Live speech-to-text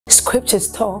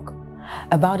Scriptures talk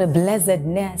about a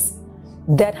blessedness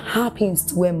that happens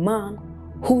to a man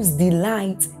whose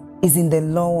delight is in the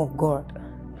law of God.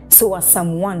 So as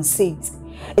Psalm 1 says,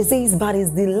 it says, but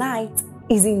his delight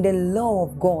is in the law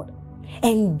of God,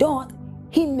 and doth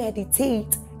he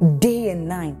meditate day and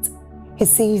night. He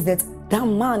says that that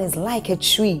man is like a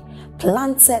tree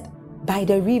planted by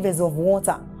the rivers of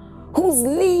water, whose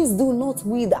leaves do not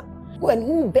wither, and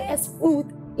who bears fruit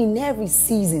in every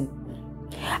season.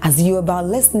 As you're about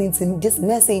listening to this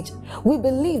message, we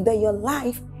believe that your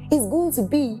life is going to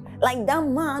be like that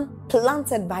man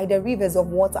planted by the rivers of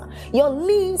water. Your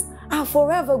leaves are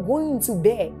forever going to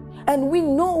bear. And we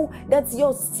know that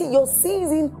your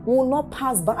season will not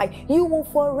pass by. You will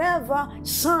forever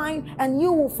shine and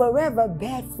you will forever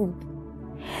bear fruit.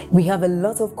 We have a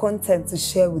lot of content to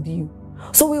share with you.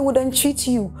 So we would entreat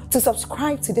you to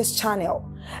subscribe to this channel,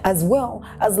 as well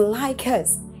as like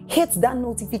us. Hit that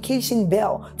notification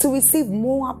bell to receive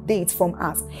more updates from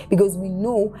us, because we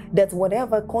know that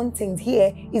whatever content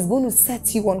here is going to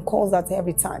set you on course at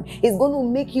every time. It's going to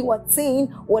make you attain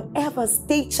whatever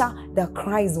stature that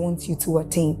Christ wants you to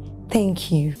attain. Thank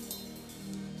you.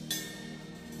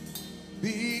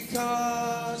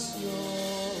 Because you're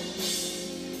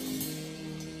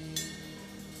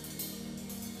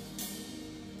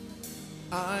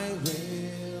I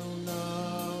will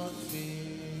not fear.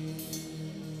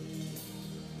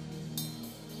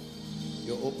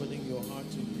 You're opening your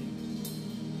heart to me.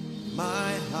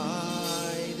 My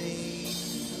hiding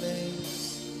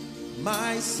place,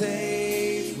 my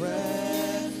safe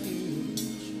refuge,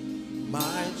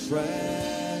 my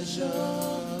treasure,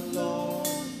 Lord,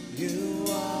 you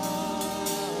are.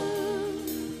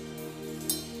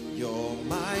 You're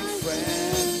my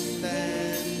friend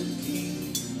and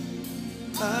king,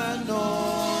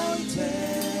 anointed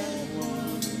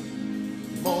one,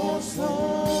 most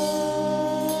holy.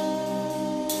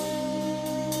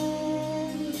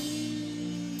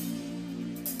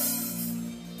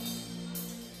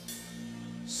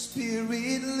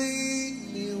 Spirit, lead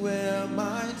me where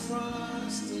my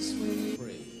trust is with.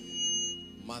 Pray.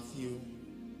 Matthew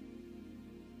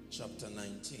chapter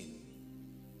 19.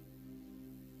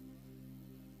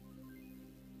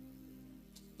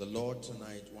 The Lord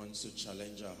tonight wants to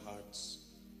challenge our hearts.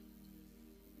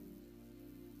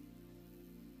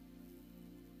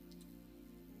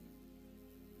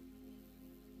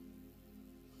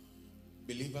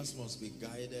 Believers must be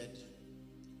guided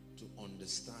to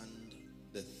understand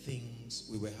the things.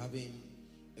 We were having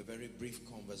a very brief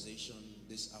conversation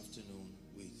this afternoon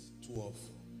with two of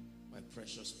my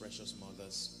precious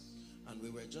mothers, and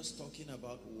we were just talking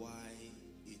about why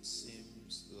it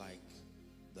seems like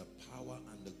the power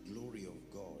and the glory of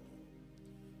God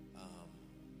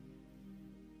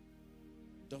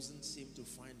doesn't seem to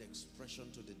find expression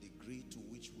to the degree to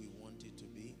which we want it to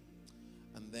be.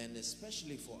 And then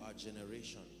especially for our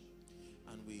generation,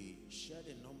 and we shared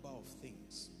a number of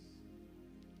things,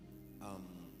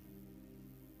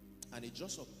 and it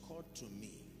just occurred to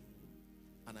me,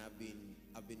 and I've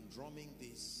been drumming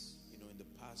this, in the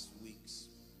past weeks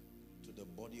to the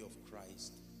body of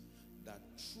Christ, that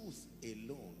truth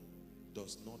alone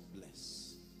does not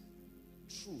bless.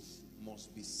 Truth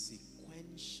must be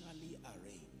sequentially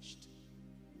arranged.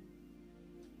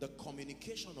 The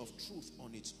communication of truth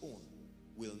on its own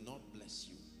will not bless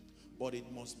you, but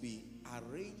it must be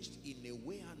arranged in a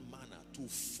way and manner to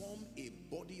form a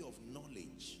body of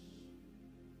knowledge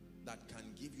that can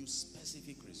give you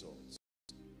specific results.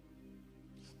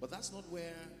 But that's not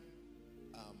where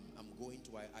I'm going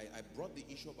to. I brought the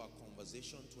issue of our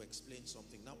conversation to explain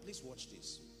something. Now please watch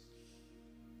this.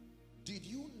 Did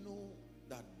you know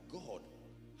that God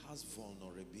has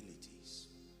vulnerabilities?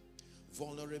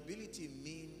 Vulnerability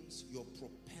means your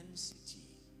propensity.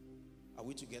 Are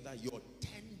we together? Your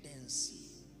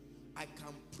tendency. I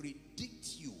can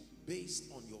predict you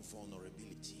based on your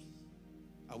vulnerability.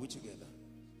 Are we together?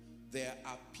 There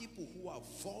are people who are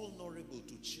vulnerable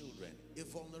to children. A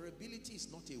vulnerability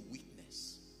is not a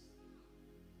weakness.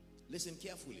 Listen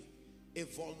carefully. A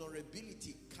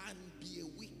vulnerability can be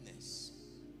a weakness,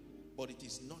 but it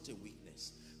is not a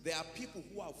weakness. There are people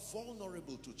who are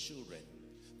vulnerable to children.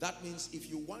 That means if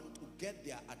you want to get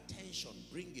their attention,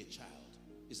 bring a child.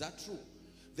 Is that true?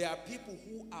 There are people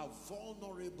who are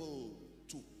vulnerable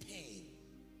to pain.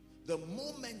 The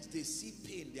moment they see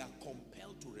pain, they are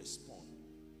compelled to respond.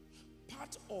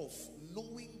 Part of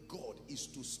knowing God is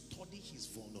to study his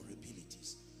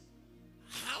vulnerabilities.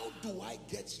 How do I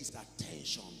get his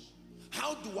attention?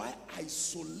 How do I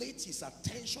isolate his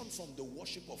attention from the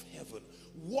worship of heaven?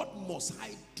 What must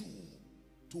I do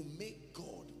to make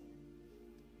God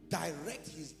direct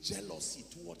his jealousy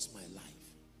towards my life?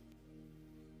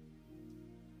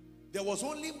 There was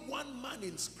only one man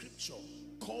in scripture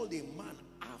called a man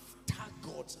after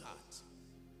God's heart.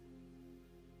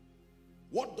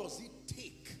 What does it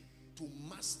take to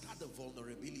master the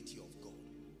vulnerability of God?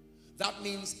 That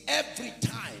means every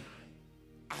time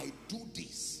I do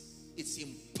this, it's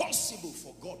impossible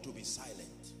for God to be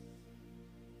silent.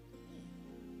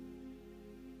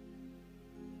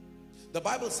 The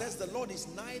Bible says the Lord is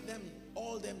nigh them,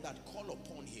 all them that call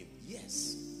upon him.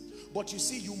 Yes. But you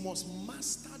see, you must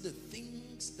master the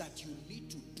things that you need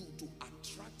to do to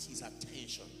attract his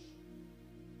attention.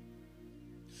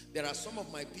 There are some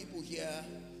of my people here,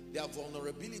 their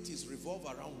vulnerabilities revolve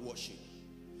around worship.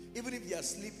 Even if they are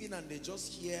sleeping and they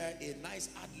just hear a nice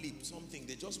ad-lib, something,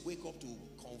 they just wake up to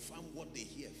confirm what they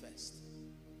hear first.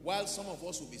 While some of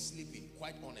us will be sleeping,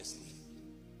 quite honestly.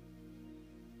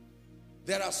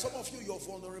 There are some of you, your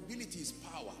vulnerability is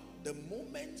power. The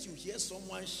moment you hear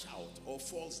someone shout or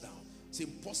falls down, it's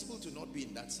impossible to not be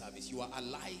in that service. You are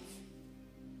alive.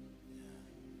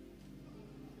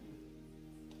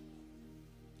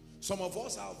 Some of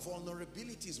us, our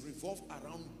vulnerabilities revolve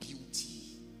around beauty.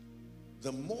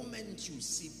 The moment you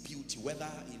see beauty, whether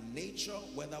in nature,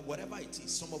 whatever it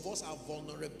is, some of us, our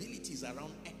vulnerabilities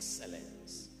around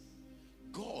excellence.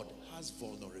 God has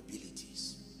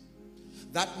vulnerabilities.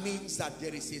 That means that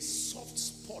there is a soft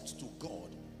spot to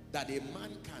God that a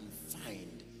man can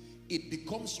find. It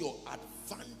becomes your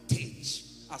advantage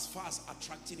as far as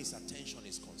attracting his attention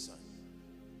is concerned.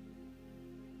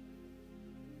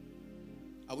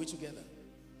 Are we together?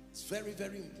 It's very,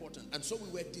 very important. And so we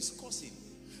were discussing.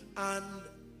 And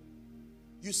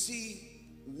you see,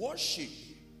 worship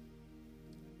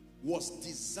was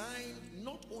designed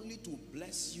not only to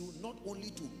bless you, not only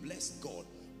to bless God,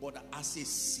 but as a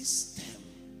system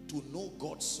to know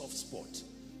God's soft spot.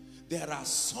 There are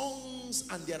songs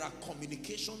and there are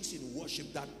communications in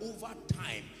worship that over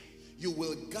time, you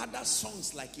will gather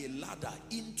songs like a ladder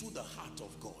into the heart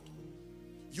of God.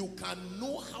 You can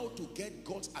know how to get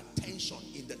God's attention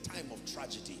in the time of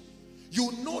tragedy.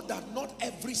 You know that not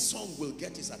every song will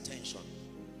get his attention.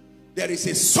 There is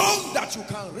a song that you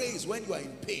can raise when you are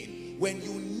in pain. When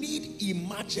you need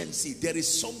emergency, there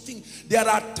is something. There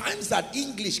are times that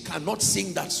English cannot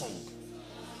sing that song.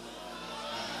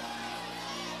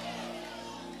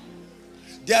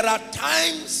 There are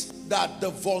times that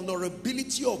the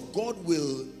vulnerability of God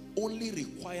will only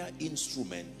require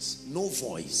instruments, no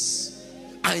voice.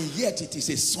 And yet it is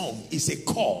a song, it's a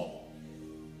call.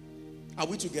 Are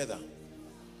we together?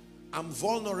 I'm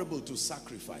vulnerable to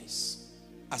sacrifice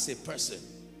as a person.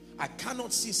 I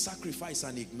cannot see sacrifice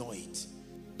and ignore it.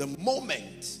 The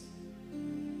moment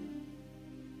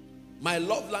my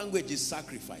love language is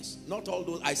sacrifice, not all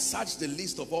those, I searched the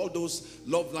list of all those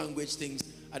love language things.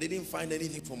 I didn't find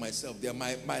anything for myself there.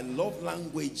 My love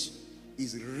language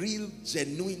is real,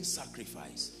 genuine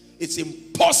sacrifice. It's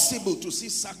impossible to see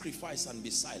sacrifice and be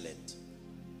silent.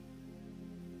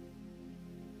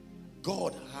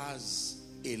 God has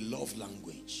a love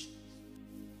language.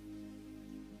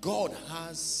 God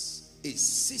has a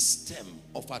system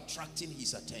of attracting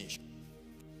his attention.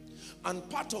 And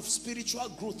part of spiritual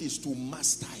growth is to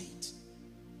master it.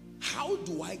 How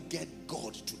do I get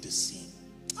God to the scene?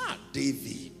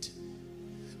 David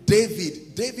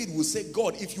will say,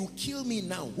 God, if you kill me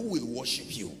now, who will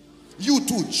worship you? You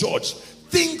too, George.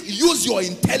 Think, use your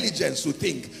intelligence to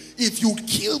think. If you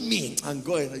kill me, and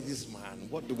God, like this man,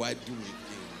 what do I do with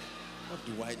him? What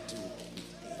do I do with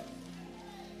him?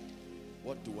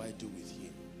 What do I do with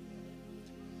him?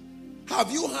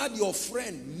 Have you had your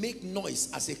friend make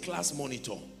noise as a class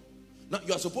monitor? Now,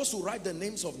 you are supposed to write the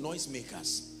names of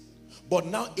noisemakers. But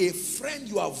now a friend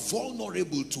you are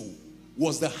vulnerable to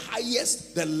was the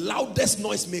highest, the loudest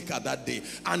noisemaker that day.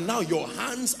 And now your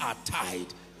hands are tied.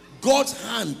 God's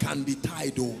hand can be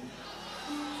tied, oh.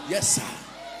 Yes,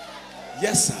 sir.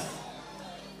 Yes, sir.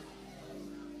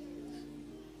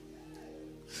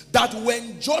 That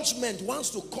when judgment wants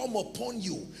to come upon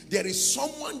you, there is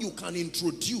someone you can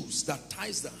introduce that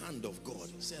ties the hand of God.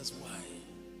 He says, why?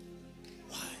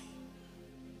 Why?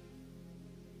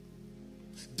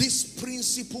 This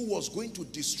principle was going to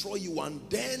destroy you, and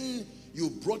then you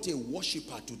brought a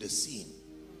worshiper to the scene.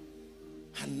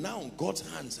 And now God's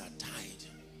hands are tied.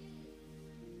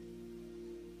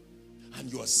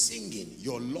 And you are singing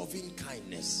your loving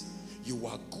kindness. You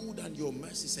are good and your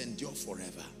mercies endure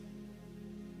forever.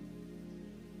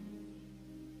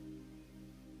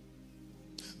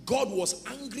 God was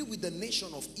angry with the nation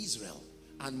of Israel,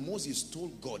 and Moses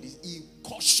told God, he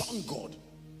cautioned God,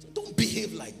 don't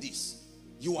behave like this.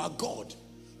 You are God.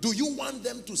 Do you want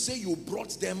them to say you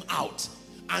brought them out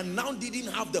and now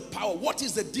didn't have the power. What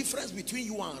is the difference between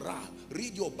you and Ra?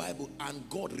 Read your Bible. And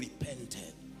God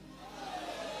repented.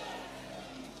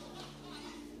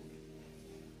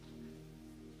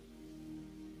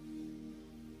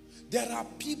 There are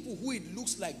people who it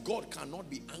looks like God cannot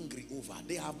be angry over.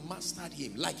 They have mastered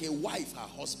him, like a wife her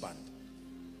husband.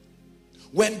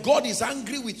 When God is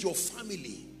angry with your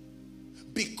family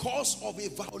because of a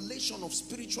violation of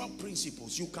spiritual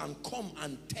principles, you can come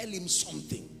and tell him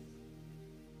something.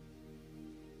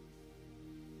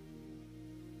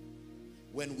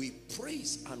 When we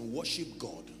praise and worship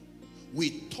God,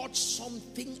 we touch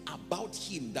something about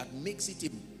him that makes it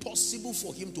impossible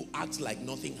for him to act like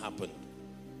nothing happened.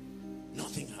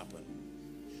 Nothing happened.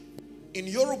 In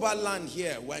Yoruba land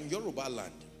here, we're in Yoruba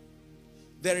land.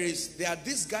 There are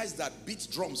these guys that beat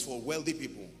drums for wealthy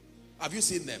people. Have you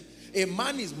seen them? A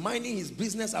man is minding his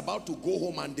business, about to go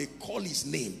home, and they call his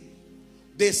name.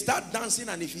 They start dancing,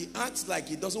 and if he acts like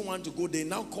he doesn't want to go, they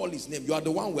now call his name. You are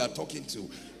the one we are talking to.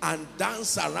 And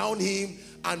dance around him,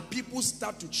 and people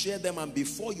start to cheer them, and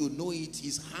before you know it,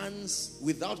 his hands,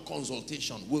 without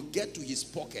consultation, will get to his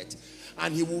pocket,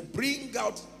 and he will bring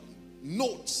out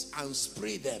notes and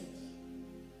spray them.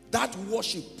 That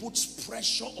worship puts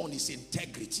pressure on his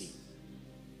integrity.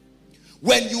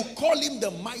 When you call him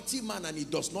the mighty man and he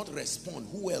does not respond,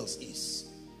 who else is?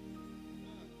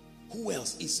 Who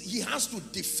else is? He has to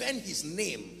defend his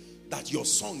name that your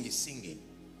song is singing.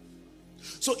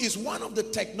 So it's one of the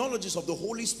technologies of the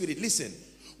Holy Spirit. Listen,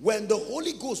 when the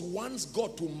Holy Ghost wants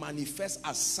God to manifest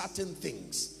as certain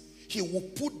things, he will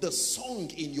put the song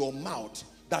in your mouth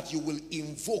that you will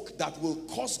invoke, that will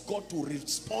cause God to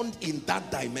respond in that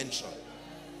dimension.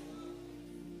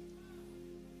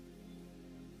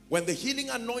 When the healing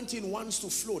anointing wants to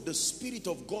flow, the Spirit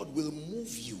of God will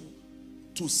move you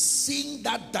to sing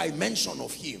that dimension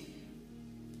of him.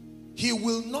 He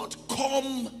will not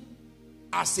come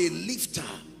as a lifter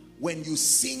when you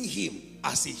sing him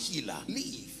as a healer.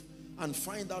 Leave and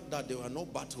find out that there were no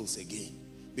battles again.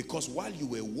 Because while you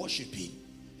were worshiping,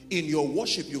 in your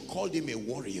worship you called him a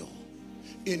warrior.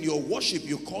 In your worship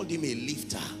you called him a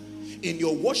lifter. In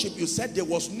your worship you said there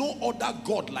was no other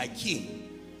God like him.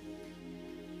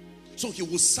 So he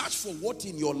will search for what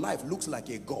in your life looks like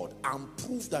a God and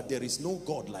prove that there is no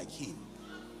God like him.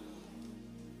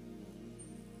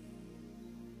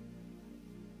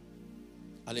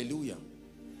 Hallelujah.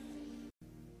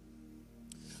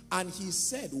 And he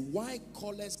said, why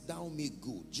callest thou me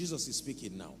good? Jesus is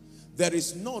speaking now. There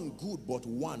is none good but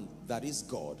one, that is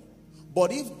God.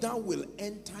 But if thou wilt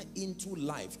enter into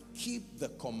life, keep the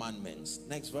commandments.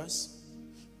 Next verse.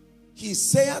 He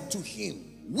said to him,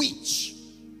 which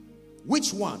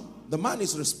one? The man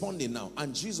is responding now.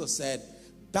 And Jesus said,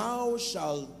 thou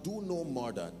shalt do no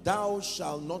murder. Thou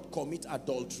shalt not commit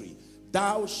adultery.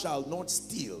 Thou shalt not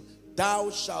steal. Thou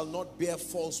shalt not bear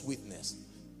false witness.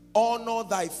 Honor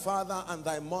thy father and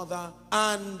thy mother,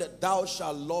 and thou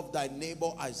shalt love thy neighbor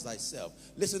as thyself.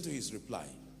 Listen to his reply.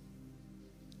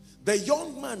 The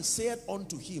young man said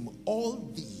unto him,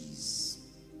 all these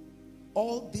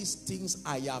things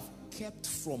I have kept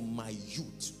from my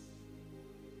youth.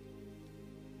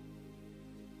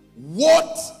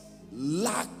 What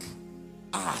lack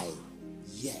I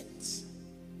yet?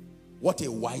 What a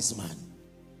wise man.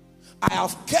 I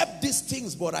have kept these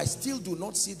things, but I still do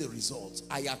not see the results.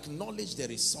 I acknowledge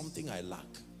there is something I lack.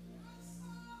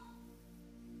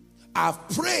 I've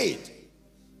prayed.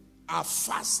 I've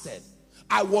fasted.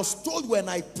 I was told when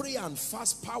I pray and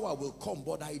fast, power will come,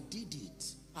 but I did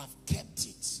it. I've kept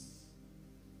it.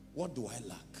 What do I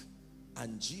lack?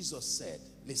 And Jesus said,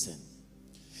 listen,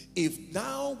 if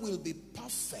thou wilt be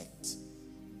perfect,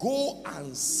 go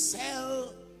and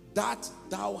sell that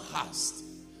thou hast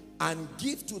and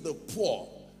give to the poor,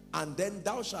 and then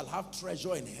thou shalt have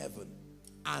treasure in heaven,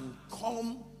 and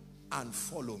come and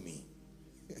follow me.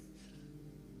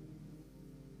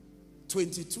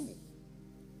 22.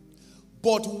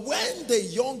 But when the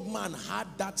young man heard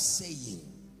that saying,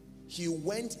 he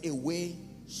went away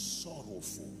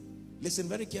sorrowful. Listen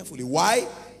very carefully. Why?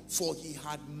 For he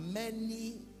had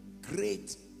many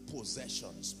great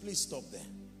possessions. Please stop there.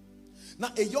 Now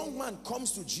a young man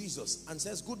comes to Jesus and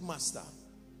says, good master,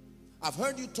 I've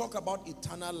heard you talk about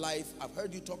eternal life. I've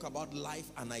heard you talk about life,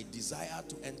 and I desire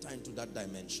to enter into that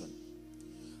dimension.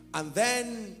 And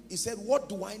then he said, what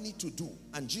do I need to do?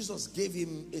 And Jesus gave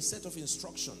him a set of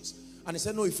instructions. And he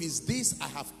said, no, if it's this, I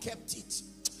have kept it.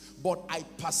 But I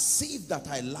perceive that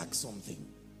I lack something.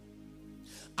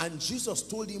 And Jesus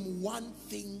told him one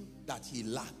thing that he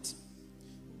lacked.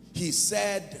 He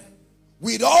said,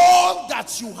 with all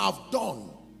that you have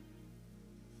done,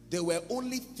 There were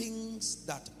only things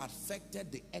that affected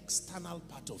the external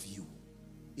part of you.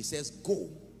 He says, go,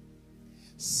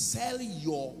 sell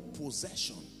your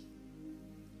possession.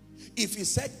 If he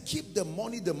said, keep the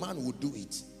money, the man would do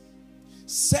it.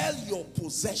 Sell your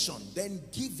possession, then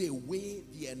give away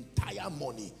the entire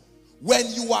money. When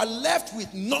you are left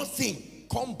with nothing,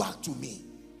 come back to me.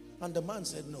 And the man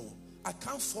said, no, I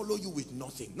can't follow you with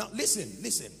nothing. Now listen.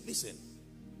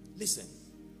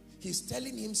 He's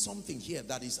telling him something here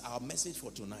that is our message for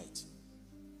tonight.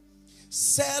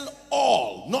 Sell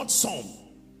all, not some.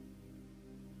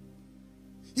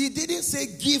 He didn't say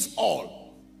give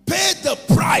all. Pay the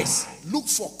price. Look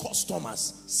for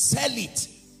customers. Sell it.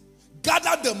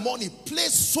 Gather the money.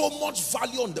 Place so much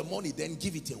value on the money, then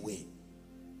give it away.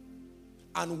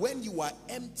 And when you are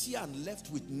empty and left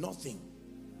with nothing,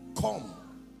 come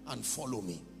and follow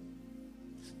me.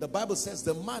 The Bible says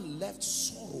the man left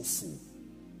sorrowful.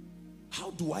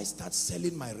 How do I start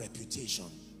selling my reputation?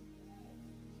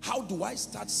 How do I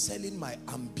start selling my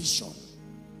ambition?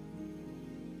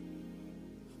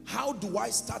 How do I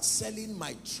start selling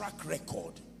my track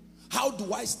record? How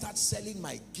do I start selling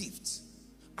my gifts?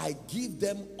 I give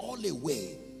them all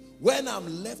away. When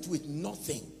I'm left with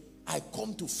nothing, I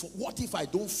come to, what if I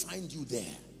don't find you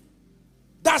there?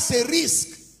 That's a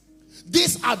risk.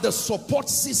 These are the support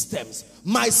systems.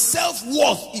 My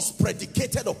self-worth is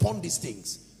predicated upon these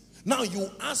things. Now you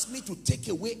ask me to take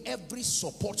away every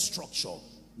support structure.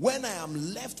 When I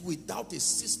am left without a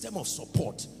system of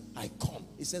support, I come.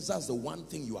 It says that's the one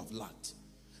thing you have lacked.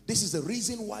 This is the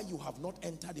reason why you have not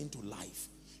entered into life.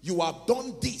 You have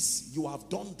done this, you have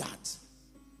done that.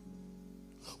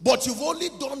 But you've only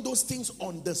done those things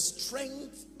on the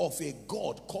strength of a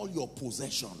God called your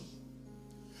possession.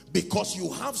 Because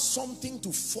you have something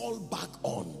to fall back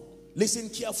on. Listen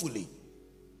carefully.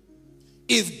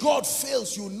 If God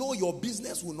fails, you know your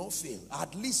business will not fail.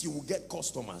 At least you will get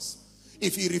customers.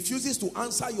 If he refuses to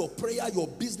answer your prayer, your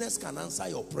business can answer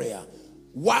your prayer.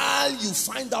 While you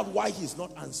find out why he's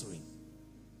not answering.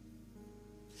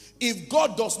 If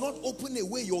God does not open a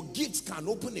way, your gifts can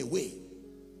open a way.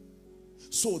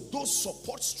 So those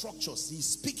support structures, he's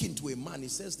speaking to a man. He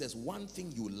says there's one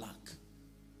thing you lack.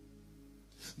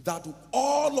 That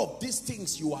all of these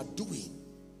things you are doing,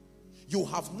 you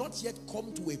have not yet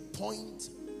come to a point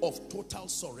of total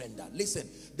surrender. Listen,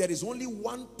 there is only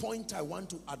one point I want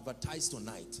to advertise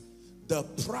tonight. The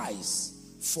price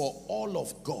for all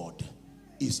of God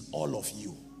is all of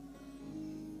you.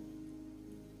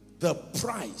 The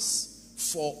price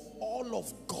for all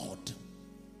of God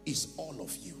is all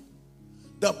of you.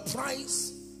 The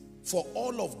price for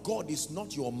all of God is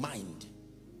not your mind.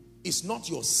 It's not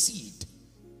your seed.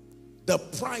 The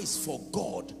price for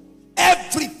God,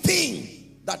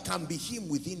 everything that can be him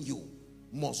within you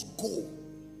must go.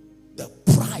 The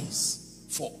price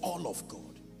for all of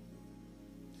God.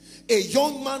 A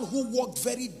young man who worked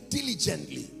very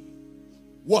diligently,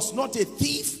 was not a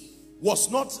thief, was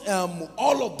not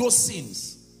all of those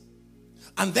sins.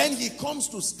 And then he comes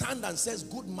to stand and says,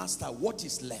 good master, what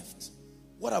is left?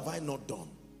 What have I not done?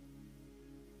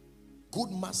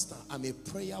 Good master, I'm a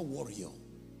prayer warrior.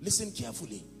 Listen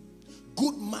carefully.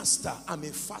 Good master, I'm a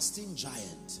fasting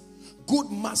giant.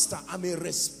 Good master, I'm a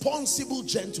responsible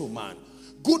gentleman.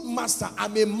 Good master,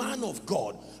 I'm a man of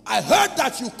God. I heard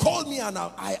that you called me and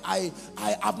I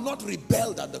have not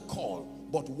rebelled at the call.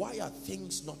 But why are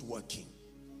things not working?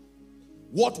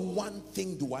 What one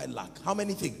thing do I lack? How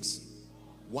many things?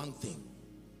 One thing.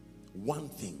 One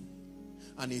thing.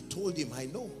 And he told him, I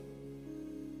know.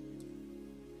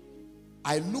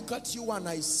 I look at you and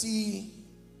I see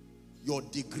your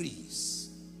degrees.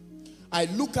 I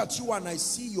look at you and I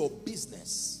see your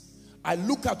business. I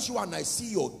look at you and I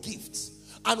see your gifts.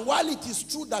 And while it is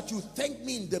true that you thank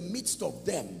me in the midst of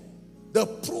them, the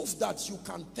proof that you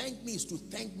can thank me is to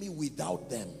thank me without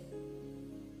them.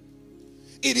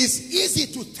 It is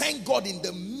easy to thank God in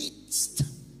the midst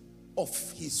of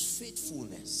his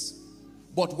faithfulness.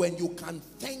 But when you can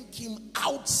thank him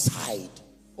outside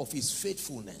of his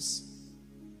faithfulness,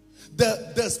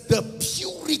 the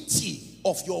purity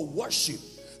of your worship,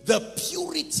 the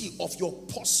purity of your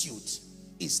pursuit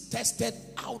is tested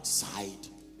outside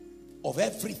of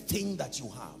everything that you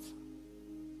have.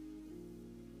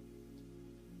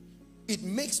 It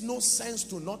makes no sense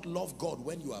to not love God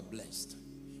when you are blessed.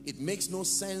 It makes no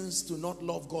sense to not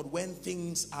love God when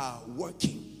things are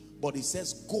working. But he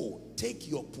says, go, take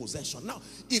your possession. Now,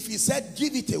 if he said,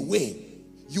 give it away,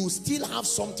 you still have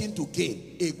something to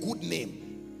gain, a good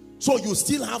name. So you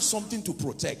still have something to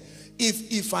protect.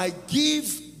 If I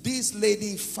give this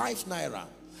lady 5 naira,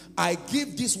 I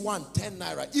give this one 10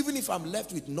 naira, even if I'm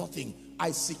left with nothing,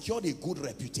 I secured a good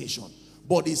reputation.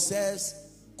 But he says,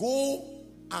 go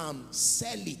and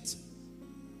sell it,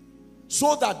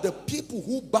 so that the people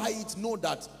who buy it know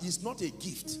that it's not a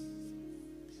gift.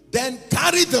 Then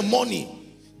carry the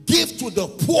money, give to the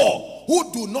poor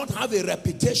who do not have a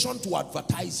reputation to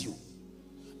advertise you.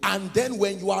 And then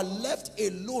when you are left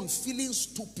alone feeling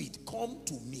stupid, come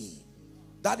to me.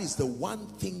 That is the one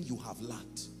thing you have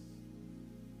lacked.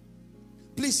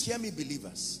 Please hear me,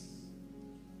 believers.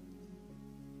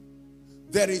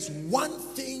 There is one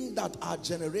thing that our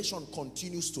generation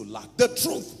continues to lack. The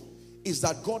truth is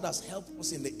that God has helped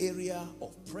us in the area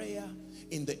of prayer,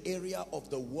 in the area of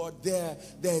the word.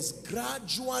 There's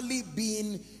gradually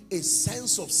been a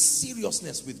sense of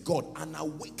seriousness with God, an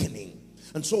awakening.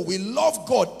 And so we love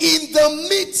God in the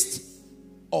midst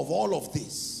of all of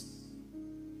this.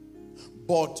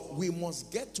 But we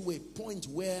must get to a point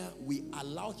where we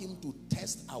allow him to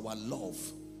test our love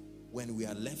when we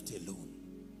are left alone.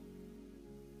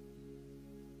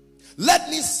 Let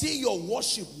me see your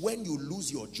worship when you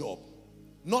lose your job,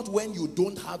 not when you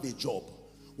don't have a job.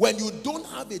 When you don't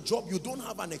have a job, you don't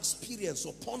have an experience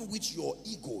upon which your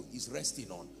ego is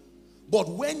resting on. But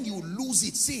when you lose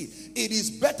it, see, it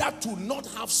is better to not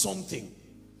have something.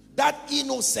 That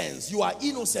innocence, you are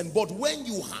innocent, but when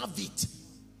you have it,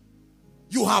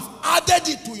 you have added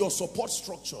it to your support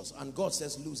structures, and God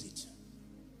says, lose it.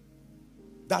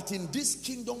 That in this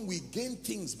kingdom we gain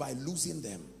things by losing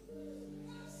them.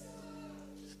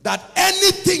 That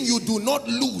anything you do not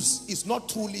lose is not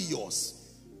truly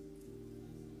yours.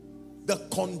 The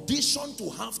condition to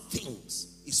have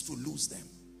things is to lose them.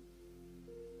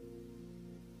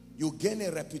 You gain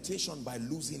a reputation by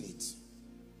losing it.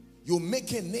 You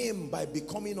make a name by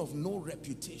becoming of no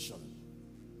reputation.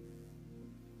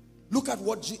 Look at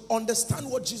understand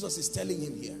what Jesus is telling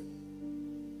him here.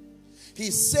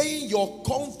 He's saying your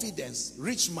confidence,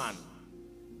 rich man,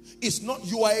 is not,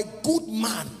 you are a good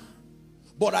man,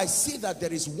 but I see that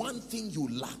there is one thing you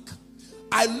lack.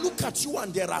 I look at you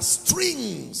and there are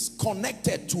strings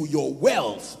connected to your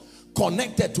wealth,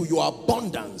 connected to your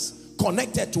abundance,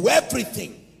 connected to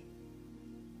everything.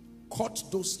 Cut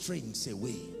those strings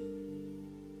away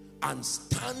and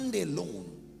stand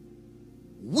alone,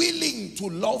 willing to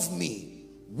love me,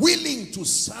 willing to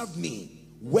serve me,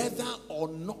 whether or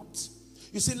not.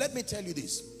 You see, let me tell you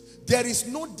this. There is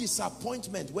no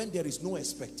disappointment when there is no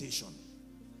expectation.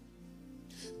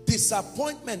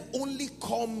 Disappointment only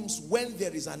comes when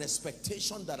there is an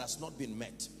expectation that has not been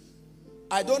met.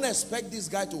 I don't expect this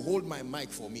guy to hold my mic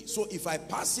for me. So if I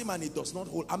pass him and he does not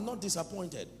hold, I'm not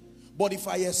disappointed. But if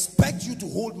I expect you to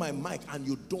hold my mic and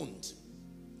you don't,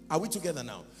 are we together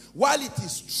now? While it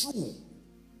is true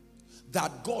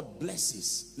that God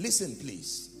blesses, listen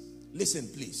please, listen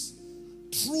please.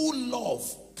 True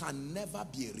love can never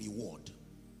be a reward.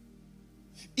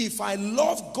 If I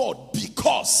love God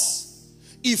because,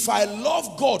 if I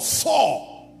love God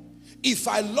for, if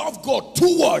I love God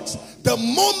towards, the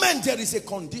moment there is a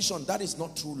condition, that is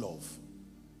not true love.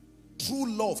 True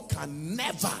love can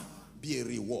never be a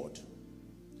reward.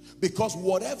 Because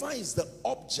whatever is the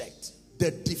object,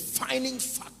 the defining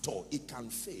factor, it can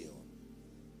fail.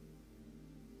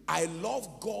 I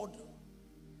love God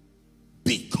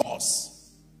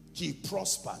because he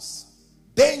prospers.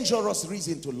 Dangerous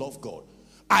reason to love God.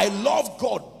 I love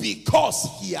God because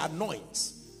he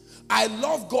anoints. I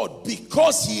love God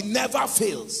because he never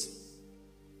fails.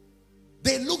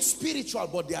 They look spiritual,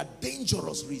 but they are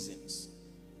dangerous reasons.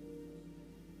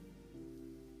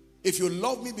 If you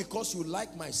love me because you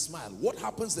like my smile, what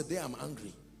happens the day I'm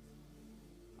angry?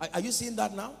 Are you seeing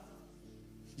that now?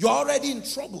 You're already in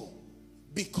trouble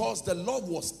because the love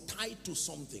was tied to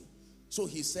something. So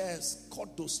he says,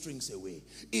 cut those strings away.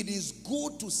 It is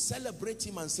good to celebrate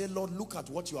him and say, Lord, look at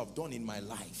what you have done in my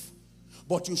life.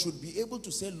 But you should be able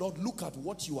to say, Lord, look at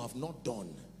what you have not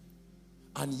done.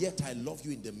 And yet I love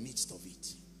you in the midst of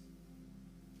it.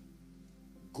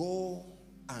 Go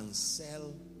and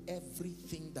sell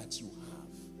everything that you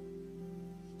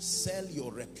have. Sell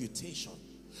your reputation.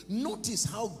 Notice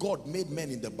how God made men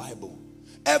in the Bible.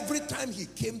 Every time he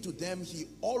came to them, he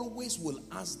always will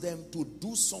ask them to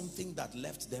do something that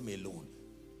left them alone.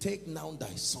 Take now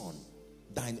thy son,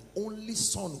 thine only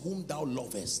son whom thou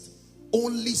lovest.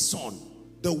 Only son,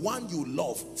 the one you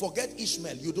love. Forget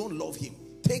Ishmael, you don't love him.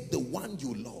 Take the one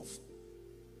you love.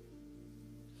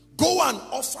 Go and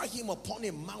offer him upon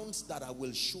a mount that I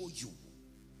will show you.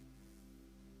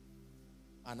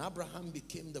 And Abraham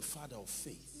became the father of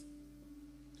faith.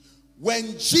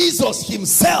 When Jesus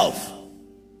himself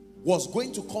was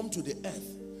going to come to the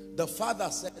earth, the father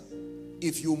said,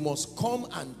 if you must come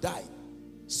and die,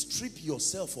 strip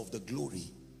yourself of the glory.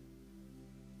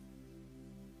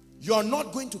 You're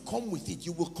not going to come with it.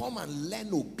 You will come and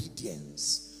learn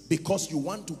obedience because you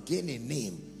want to gain a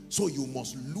name. So you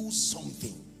must lose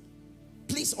something.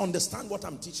 Please understand what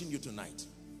I'm teaching you tonight.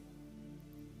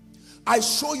 I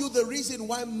show you the reason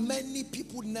why many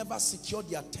people never secure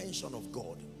the attention of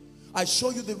God. I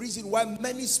show you the reason why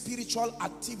many spiritual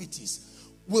activities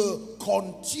will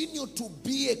continue to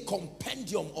be a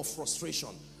compendium of frustration.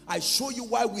 I show you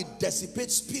why we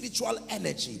dissipate spiritual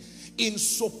energy in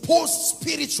supposed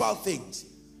spiritual things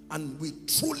and we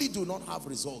truly do not have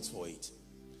results for it.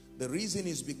 The reason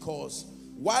is because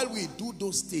while we do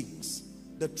those things,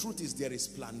 the truth is there is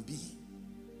plan B.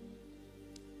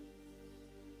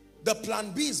 The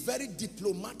plan B is very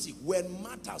diplomatic. When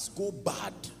matters go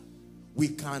bad, we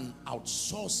can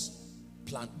outsource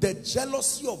plan. The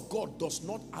jealousy of God does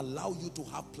not allow you to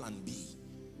have plan B.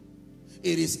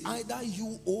 It is either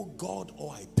you, oh God,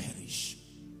 or I perish.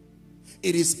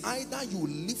 It is either you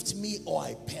lift me or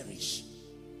I perish.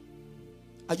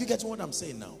 Are you getting what I'm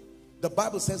saying now? The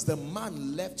Bible says the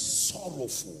man left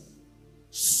sorrowful,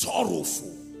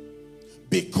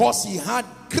 because he had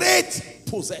great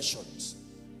possessions.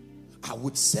 I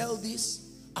would sell this,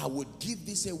 I would give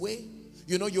this away.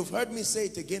 You know, you've heard me say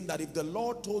it again, that if the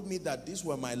Lord told me that this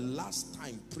were my last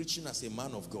time preaching as a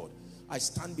man of God, I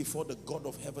stand before the God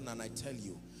of heaven and I tell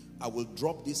you, I will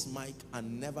drop this mic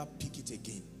and never pick it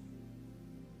again.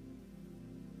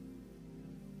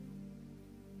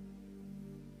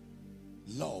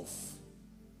 Love.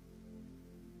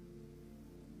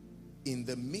 In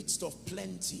the midst of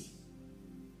plenty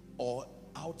or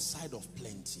outside of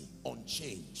plenty,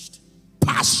 unchanged.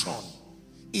 Passion.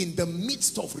 In the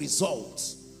midst of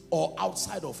results or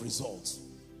outside of results,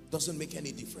 doesn't make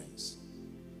any difference.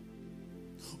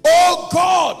 Oh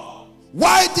God,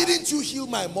 why didn't you heal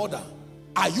my mother?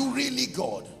 Are you really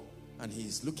God? And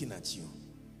he's looking at you.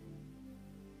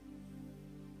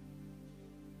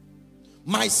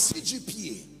 My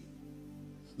CGPA,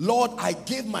 Lord, I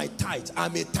gave my tithe.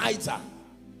 I'm a tither.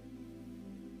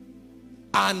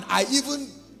 And I even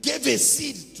gave a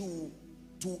seed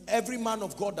to every man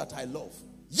of God that I love.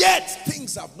 Yet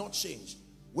things have not changed.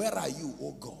 Where are you,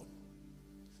 oh God?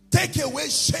 Take away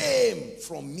shame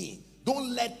from me.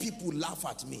 Don't let people laugh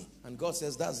at me. And God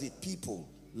says, that's it. People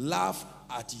laugh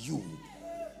at you.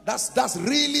 That's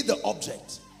really the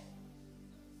object.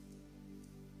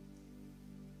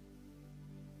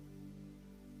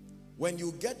 When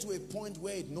you get to a point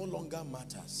where it no longer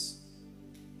matters,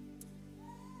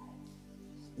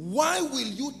 why will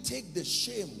you take the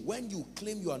shame when you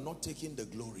claim you are not taking the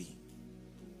glory?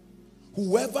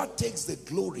 Whoever takes the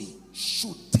glory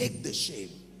should take the shame.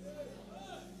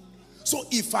 So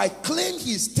if I claim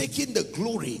he's taking the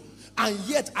glory and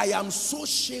yet I am so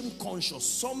shame conscious,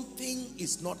 something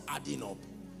is not adding up.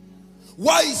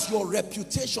 Why is your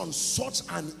reputation such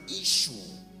an issue?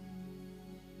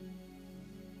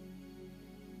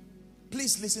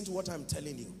 Please listen to what I'm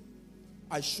telling you.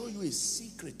 I show you a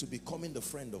secret to becoming the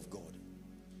friend of God.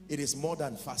 It is more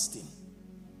than fasting.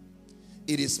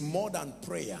 It is more than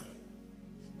prayer.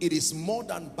 It is more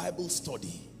than Bible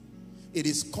study. It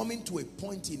is coming to a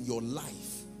point in your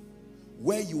life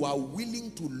where you are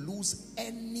willing to lose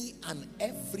any and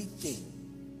everything,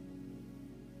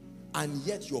 and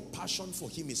yet your passion for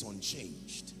him is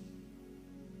unchanged.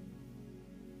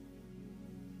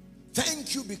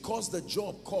 Thank you because the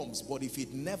job comes, but if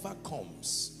it never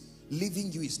comes,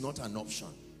 leaving you is not an option.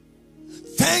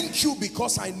 Thank you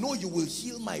because I know you will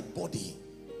heal my body,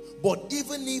 but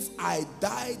even if I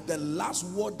die, the last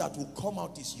word that will come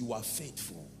out is you are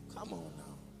faithful. Come on now.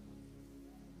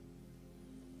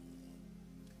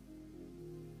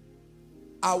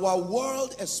 Our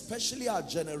world, especially our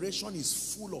generation,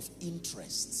 is full of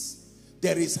interests.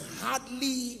 There is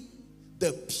hardly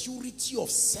the purity of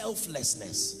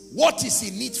selflessness. What is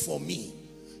in it for me?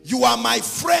 You are my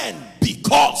friend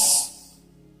because.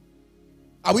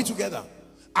 Are we together?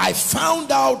 I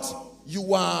found out you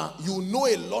know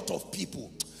a lot of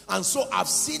people, and so I've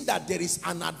seen that there is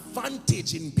an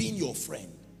advantage in being your friend,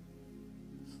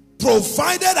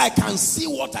 provided I can see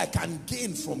what I can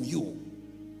gain from you.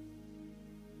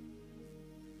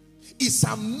 It's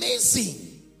amazing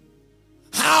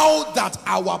how that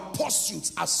our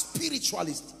pursuits, as spiritual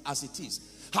as it is,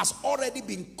 has already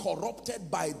been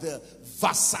corrupted by the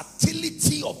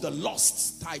versatility of the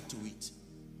lusts tied to it.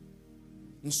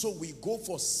 And so we go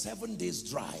for 7 days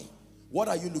dry. What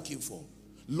are you looking for?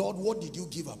 Lord, what did you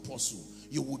give Apostle?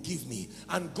 You will give me.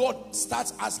 And God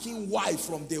starts asking why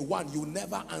from day one. You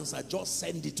never answer. Just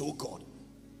send it, oh God.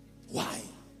 Why?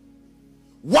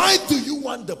 Why do you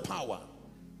want the power?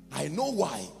 I know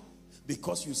why.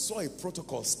 Because you saw a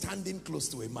protocol standing close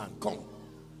to a man. Come.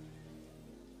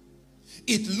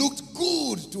 It looked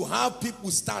good to have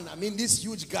people stand. I mean, this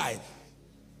huge guy.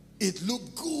 It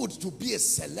looked good to be a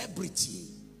celebrity.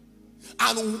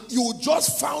 And you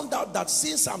just found out that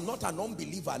since I'm not an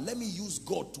unbeliever, let me use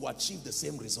God to achieve the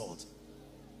same result.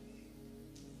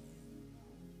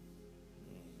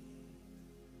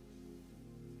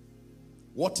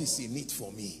 What is in it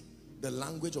for me? The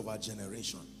language of our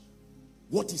generation.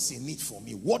 What is in it for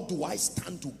me? What do I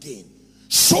stand to gain?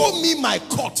 Show me my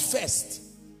court first.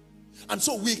 And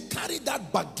so we carry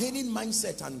that bargaining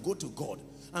mindset and go to God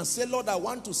and say, Lord, I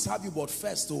want to serve you, but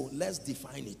first, oh, let's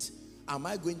define it. Am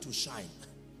I going to shine?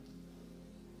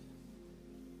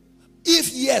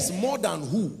 If yes, more than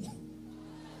who?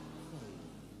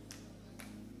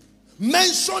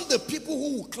 Mention the people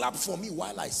who will clap for me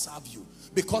while I serve you.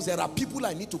 Because there are people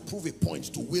I need to prove a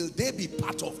point to. Will they be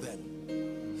part of them?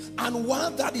 And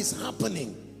while that is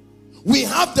happening, we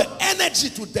have the energy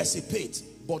to dissipate,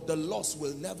 but the loss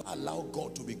will never allow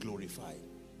God to be glorified.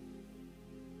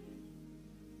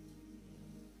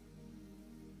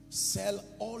 Sell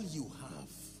all you have.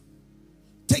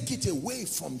 Take it away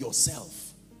from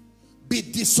yourself. Be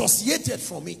dissociated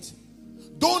from it.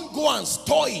 Don't go and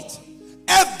store it.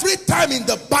 Every time in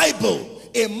the Bible,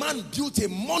 a man built a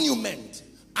monument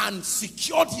and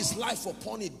secured his life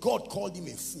upon it, God called him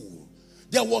a fool.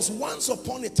 There was once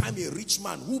upon a time a rich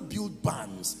man who built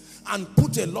barns and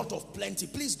put a lot of plenty.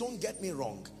 Please don't get me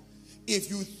wrong. If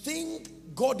you think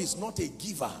God is not a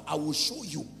giver, I will show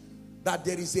you that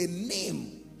there is a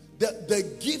name.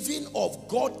 The giving of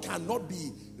God cannot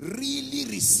be really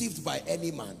received by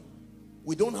any man.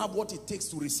 We don't have what it takes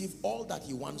to receive all that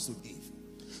he wants to give.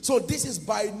 So this is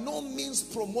by no means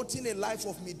promoting a life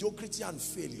of mediocrity and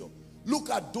failure.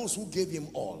 Look at those who gave him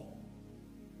all.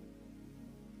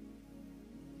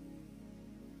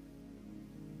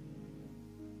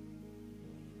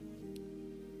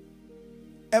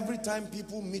 Every time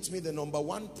people meet me, the number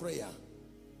one prayer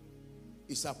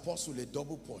is, Apostle, a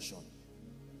double portion.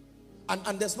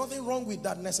 And there's nothing wrong with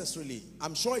that necessarily.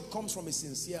 I'm sure it comes from a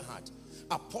sincere heart.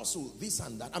 Apostle, this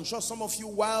and that. I'm sure some of you,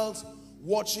 while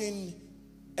watching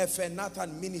F.N.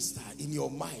 Nathan minister, in your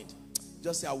mind,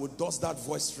 just say, I will dust that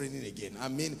voice training again. I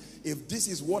mean, if this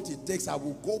is what it takes, I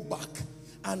will go back.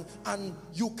 And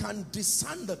you can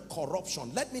discern the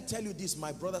corruption. Let me tell you this,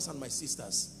 my brothers and my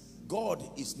sisters. God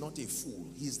is not a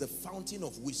fool. He is the fountain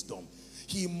of wisdom.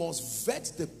 He must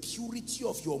vet the purity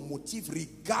of your motive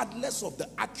regardless of the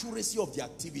accuracy of the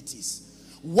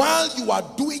activities. While you are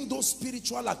doing those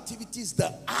spiritual activities,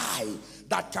 the eye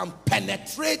that can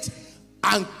penetrate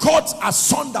and cut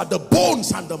asunder the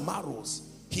bones and the marrows,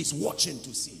 he's watching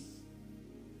to see.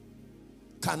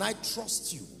 Can I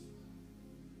trust you?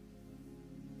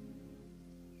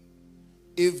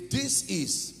 If this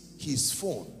is his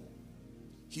phone,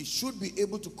 he should be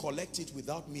able to collect it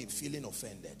without me feeling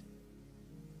offended.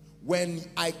 When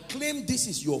I claim this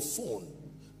is your phone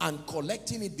and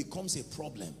collecting it becomes a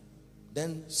problem,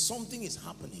 then something is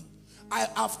happening. I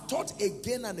have taught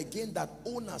again and again that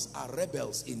owners are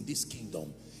rebels in this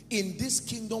kingdom. In this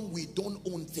kingdom, we don't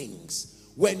own things.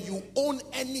 When you own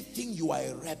anything, you are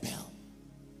a rebel.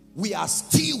 We are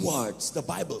stewards, the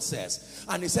Bible says.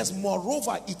 And it says,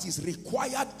 moreover, it is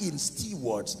required in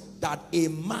stewards that a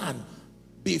man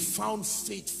be found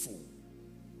faithful.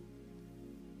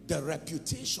 The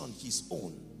reputation, his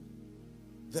own.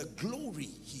 The glory,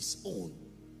 his own.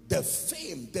 The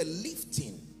fame, the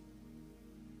lifting.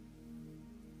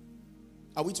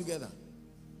 Are we together?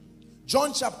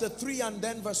 John chapter 3 and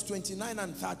then verse 29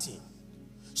 and 30.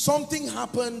 Something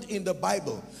happened in the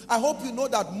Bible. I hope you know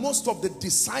that most of the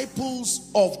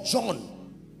disciples of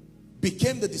John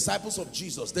became the disciples of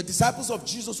Jesus. The disciples of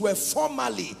Jesus were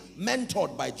formerly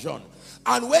mentored by John.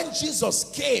 And when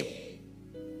Jesus came,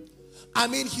 I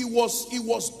mean, he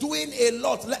was doing a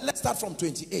lot. Let's start from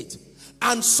 28.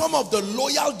 And some of the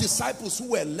loyal disciples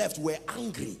who were left were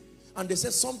angry. And they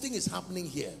said, something is happening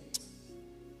here.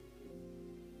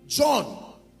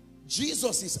 John,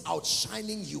 Jesus is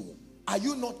outshining you. Are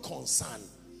you not concerned?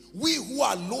 We who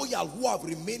are loyal, who have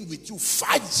remained with you,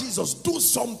 fight Jesus, do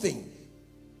something.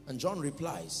 And John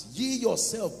replies, ye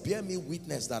yourself bear me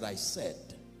witness that I said,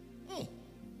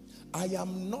 I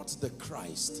am not the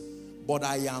Christ, but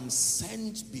I am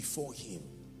sent before him.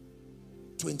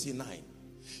 29.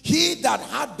 He that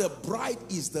had the bride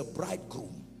is the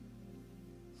bridegroom.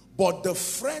 But the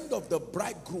friend of the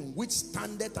bridegroom which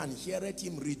standeth and heareth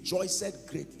him rejoiceth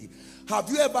greatly. Have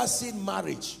you ever seen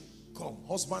marriage? Come,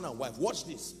 husband and wife, watch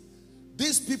this.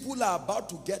 These people are about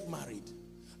to get married.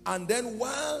 And then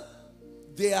while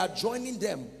they are joining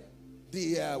them,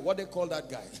 the, what they call that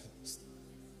guy?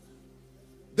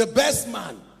 The best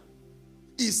man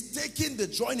is taking the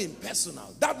joining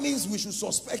personal. That means we should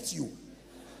suspect you.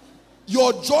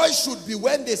 Your joy should be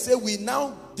when they say we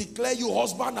now declare you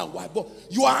husband and wife, but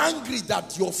you are angry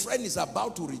that your friend is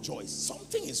about to rejoice.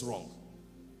 Something is wrong.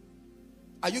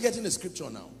 Are you getting the scripture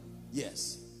now?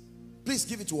 Yes. Please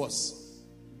give it to us.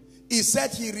 He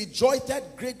said he rejoiced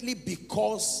greatly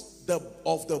because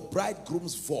of the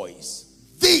bridegroom's voice.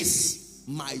 This,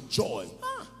 my joy,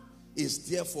 is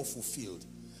therefore fulfilled.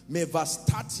 May verse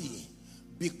 30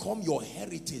 become your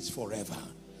heritage forever.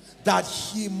 That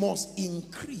he must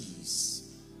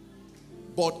increase,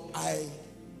 but I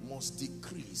must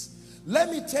decrease. Let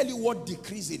me tell you what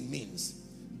decreasing means.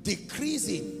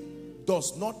 Decreasing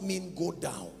does not mean go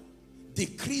down.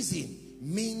 Decreasing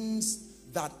means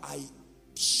that I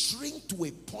shrink to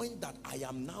a point that I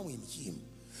am now in him.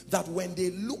 That when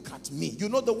they look at me, you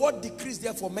know, the word decrease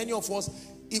there for many of us,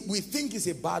 we think is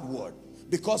a bad word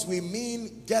because we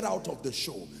mean get out of the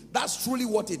show. That's truly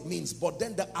what it means. But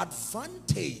then the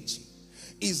advantage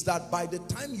is that by the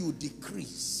time you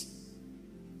decrease,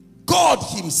 God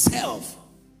himself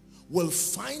will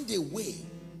find a way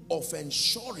of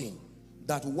ensuring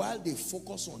that while they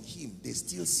focus on him, they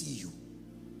still see you.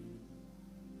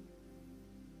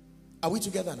 Are we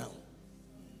together now?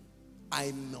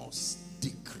 I must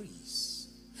decrease.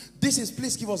 This is,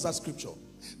 please give us that scripture.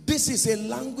 This is a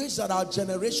language that our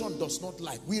generation does not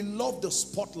like. We love the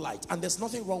spotlight, and there's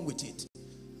nothing wrong with it.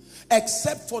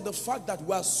 Except for the fact that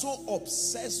we are so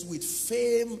obsessed with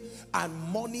fame and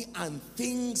money and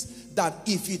things that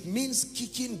if it means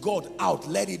kicking God out,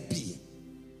 let it be.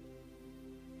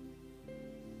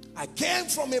 I came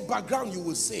from a background, you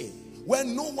will say, where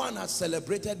no one has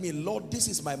celebrated me. Lord, this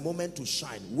is my moment to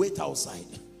shine. Wait outside.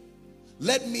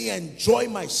 Let me enjoy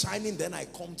my shining, then I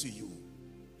come to you.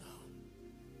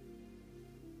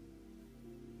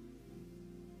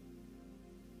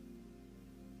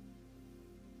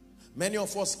 Many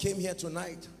of us came here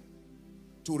tonight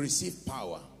to receive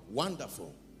power.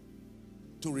 Wonderful.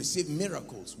 To receive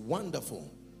miracles. Wonderful.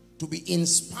 To be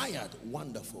inspired.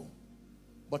 Wonderful.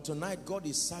 But tonight God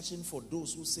is searching for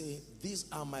those who say, these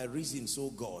are my reasons,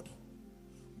 oh God.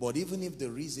 But even if the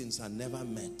reasons are never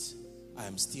met, I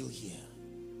am still here.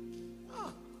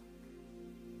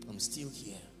 I'm still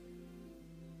here.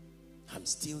 I'm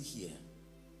still here.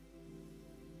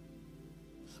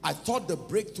 I thought the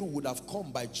breakthrough would have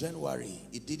come by January.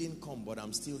 It didn't come, but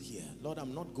I'm still here. Lord,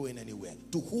 I'm not going anywhere.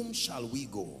 To whom shall we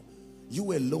go?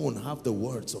 You alone have the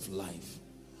words of life.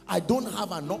 I don't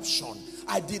have an option.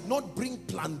 I did not bring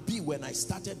plan B when I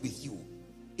started with you.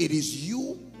 It is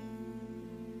you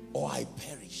or I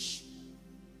perish.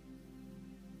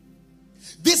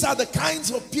 These are the kinds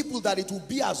of people that it will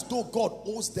be as though God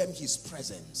owes them his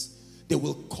presence. They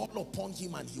will call upon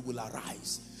him and he will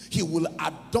arise. He will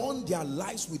adorn their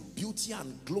lives with beauty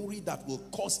and glory that will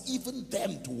cause even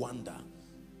them to wonder.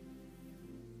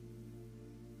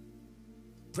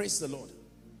 Praise the Lord.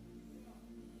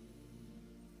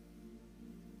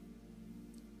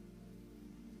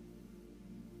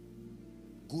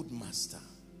 Good master,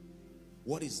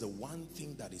 what is the one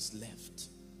thing that is left?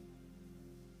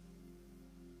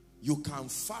 You can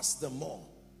fast the more,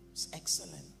 it's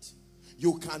excellent.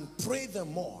 You can pray the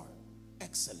more,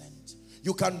 excellent.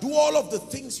 You can do all of the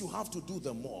things you have to do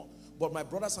the more. But my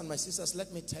brothers and my sisters,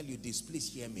 let me tell you this,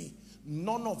 please hear me.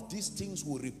 None of these things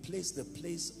will replace the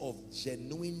place of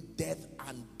genuine death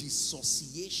and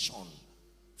dissociation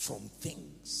from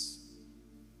things.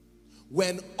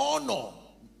 When honor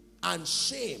and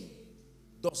shame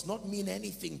does not mean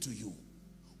anything to you,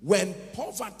 when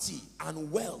poverty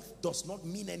and wealth does not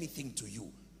mean anything to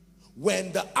you,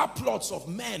 when the applause of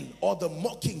men or the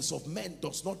mockings of men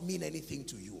does not mean anything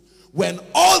to you, when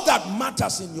all that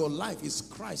matters in your life is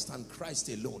Christ and Christ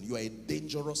alone, you are a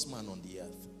dangerous man on the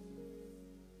earth.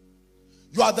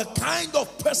 You are the kind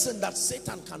of person that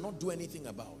Satan cannot do anything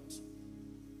about.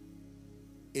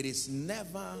 It is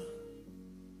never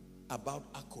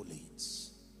about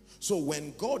accolades. So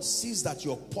when God sees that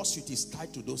your pursuit is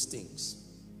tied to those things,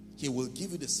 he will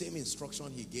give you the same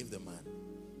instruction he gave the man.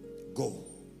 Go.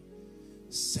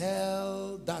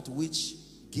 Sell that which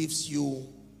gives you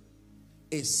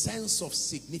a sense of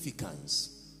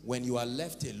significance. When you are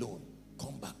left alone,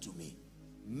 come back to me.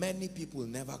 Many people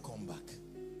never come back.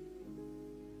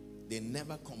 They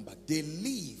never come back. They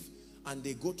leave and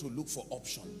they go to look for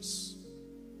options.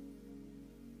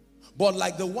 But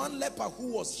like the one leper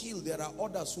who was healed, there are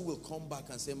others who will come back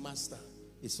and say, Master,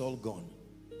 it's all gone.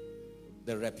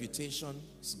 The reputation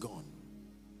is gone.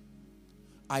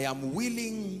 I am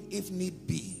willing, if need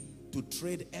be, to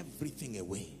trade everything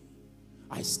away.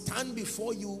 I stand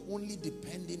before you only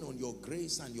depending on your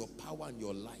grace and your power and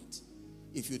your light.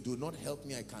 If you do not help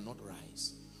me, I cannot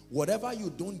rise. Whatever you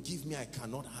don't give me, I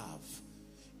cannot have.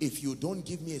 If you don't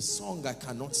give me a song, I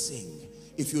cannot sing.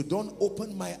 If you don't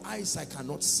open my eyes, I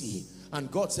cannot see. And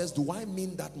God says, do I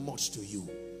mean that much to you?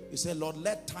 You say, Lord,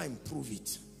 let time prove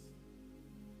it.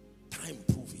 Time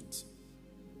prove it.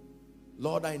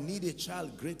 Lord, I need a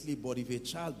child greatly, but if a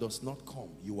child does not come,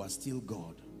 you are still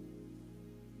God.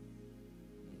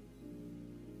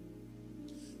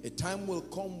 A time will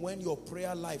come when your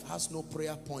prayer life has no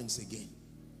prayer points again.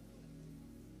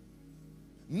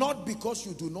 Not because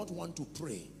you do not want to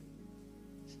pray.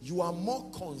 You are more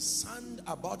concerned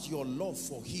about your love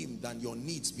for him than your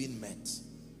needs being met.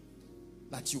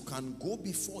 That you can go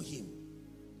before him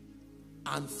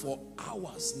and for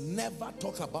hours never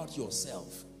talk about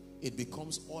yourself. It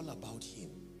becomes all about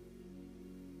him.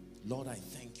 Lord, I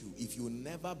thank you. If you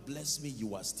never bless me,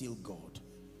 you are still God.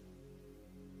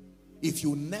 If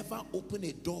you never open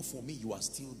a door for me, you are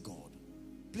still God.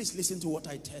 Please listen to what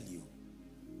I tell you.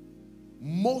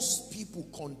 Most people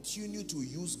continue to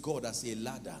use God as a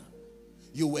ladder.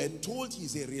 You were told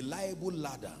he's a reliable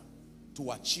ladder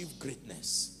to achieve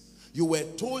greatness. You were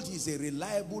told he's a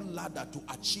reliable ladder to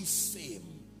achieve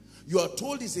fame. You are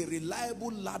told he's a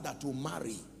reliable ladder to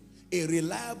marry. A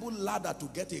reliable ladder to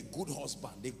get a good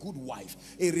husband, a good wife.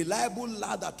 A reliable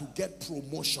ladder to get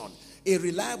promotion. A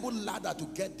reliable ladder to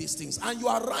get these things. And you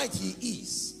are right, he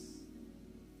is.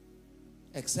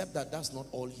 Except that that's not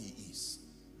all he is.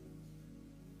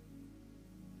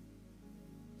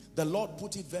 The Lord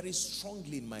put it very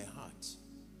strongly in my heart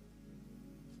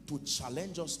to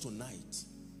challenge us tonight.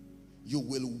 You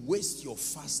will waste your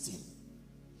fasting.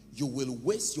 You will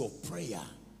waste your prayer.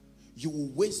 You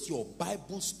will waste your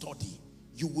Bible study.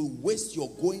 You will waste your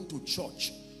going to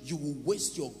church. You will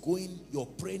waste your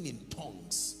praying in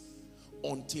tongues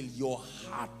until your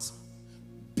heart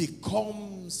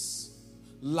becomes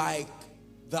like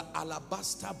the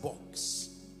alabaster box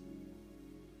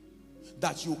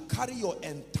that you carry your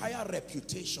entire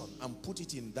reputation and put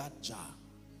it in that jar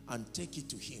and take it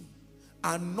to him,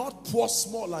 and not pour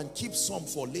small and keep some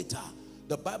for later.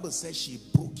 The Bible says she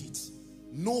broke it.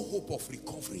 No hope of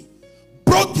recovery.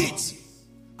 Broke it,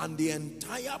 and the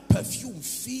entire perfume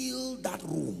filled that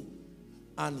room.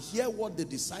 And hear what the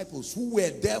disciples, who were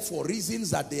there for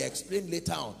reasons that they explain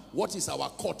later on, what is our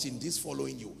court in this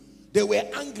following you? They were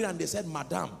angry and they said,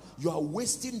 Madam, you are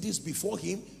wasting this before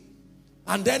him.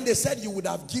 And then they said you would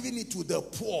have given it to the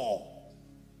poor.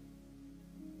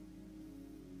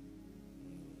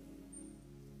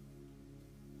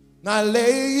 Now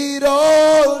lay it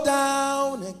all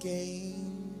down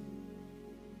again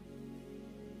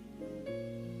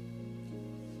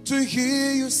to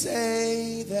hear you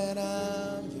say that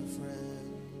I'm your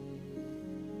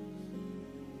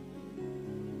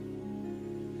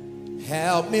friend.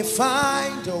 Help me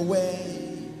find a way.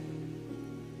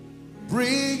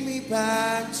 Bring me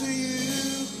back to you.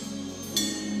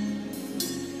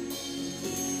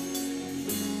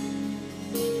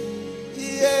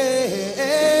 Yeah,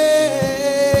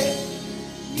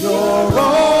 you're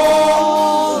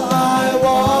all I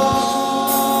want.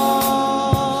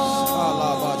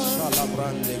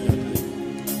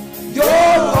 You're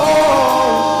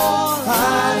all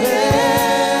I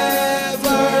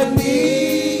ever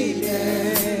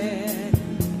needed.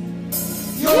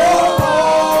 You're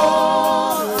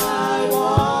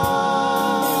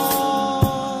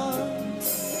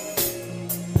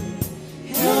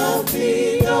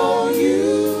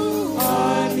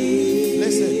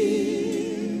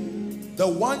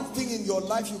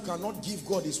life you cannot give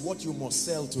God is what you must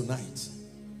sell tonight.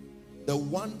 The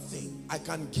one thing, I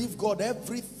can give God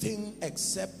everything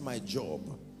except my job.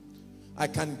 I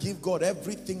can give God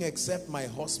everything except my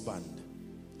husband.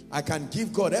 I can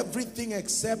give God everything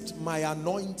except my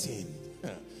anointing.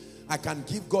 I can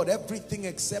give God everything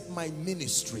except my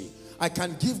ministry. I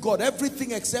can give God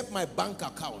everything except my bank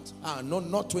account.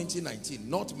 Not 2019,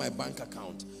 not my bank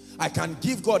account. I can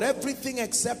give God everything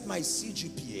except my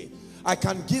CGPA. I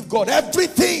can give God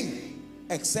everything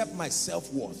except my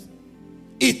self-worth.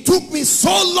 It took me so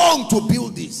long to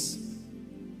build this.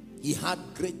 He had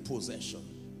great possession.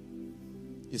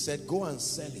 He said, go and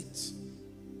sell it.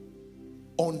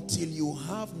 Until you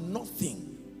have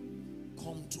nothing,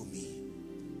 come to me.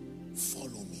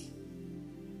 Follow me.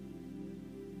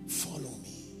 Follow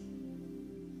me.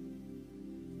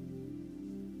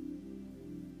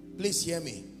 Please hear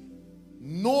me.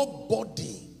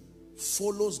 Nobody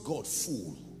follows God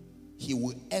full. He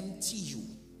will empty you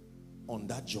on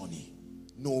that journey.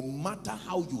 No matter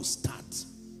how you start,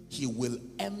 he will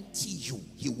empty you.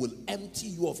 He will empty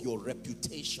you of your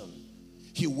reputation.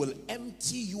 He will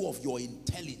empty you of your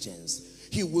intelligence.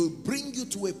 He will bring you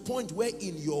to a point where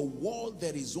in your world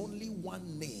there is only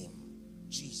one name,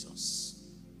 Jesus.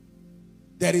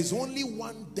 There is only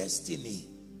one destiny,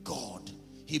 God.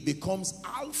 He becomes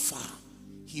Alpha.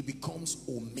 He becomes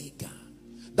Omega.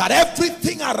 That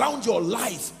everything around your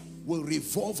life will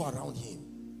revolve around him.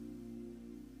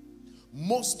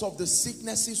 Most of the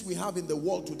sicknesses we have in the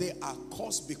world today are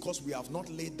caused because we have not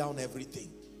laid down everything.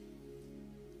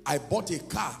 I bought a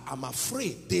car. I'm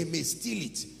afraid they may steal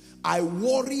it. I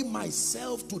worry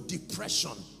myself to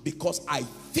depression because I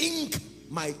think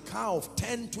my car of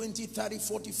 10, 20, 30,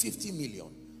 40, 50 million.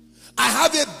 I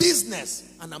have a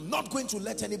business and I'm not going to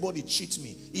let anybody cheat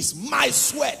me. It's my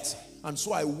sweat. And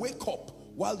so I wake up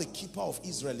while the keeper of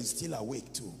Israel is still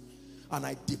awake too. And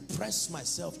I depress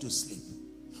myself to sleep.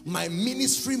 My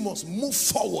ministry must move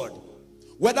forward.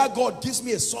 Whether God gives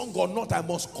me a song or not, I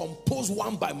must compose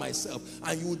one by myself.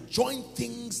 And you join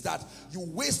things that you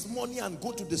waste money and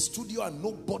go to the studio and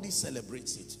nobody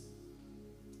celebrates it.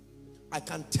 I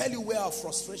can tell you where our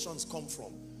frustrations come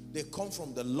from. They come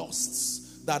from the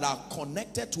lusts that are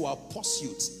connected to our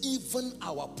pursuits, even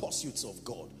our pursuits of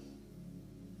God.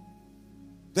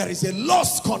 There is a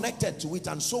lust connected to it,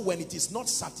 and so when it is not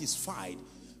satisfied,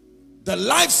 the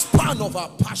lifespan of our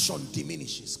passion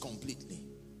diminishes completely.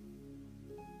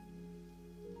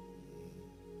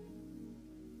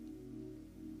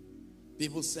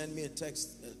 People send me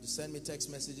text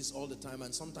messages all the time,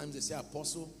 and sometimes they say,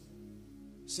 Apostle,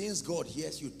 since God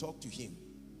hears you, talk to him.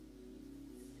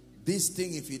 This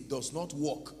thing, if it does not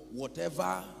work,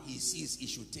 whatever he sees, he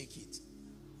should take it.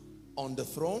 On the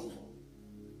throne,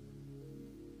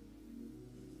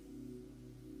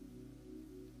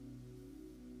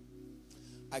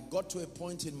 I got to a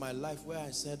point in my life where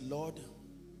I said, Lord,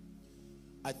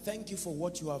 I thank you for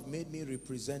what you have made me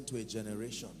represent to a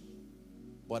generation.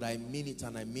 But I mean it,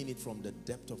 and I mean it from the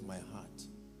depth of my heart.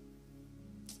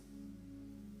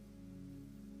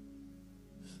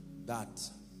 That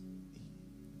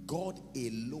God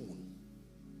alone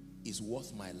is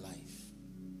worth my life.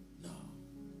 No,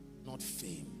 not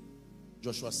fame.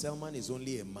 Joshua Selman is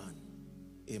only a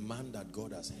man that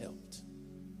God has helped.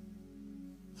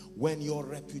 When your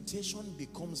reputation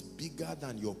becomes bigger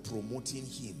than you're promoting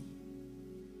him,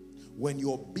 when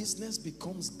your business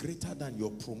becomes greater than your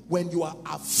when you are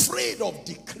afraid of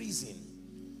decreasing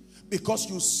because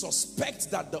you suspect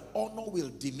that the honor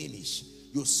will diminish,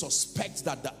 you suspect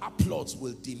that the applause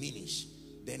will diminish,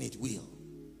 then it will.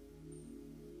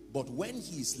 But when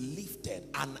he is lifted,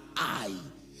 and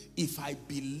if I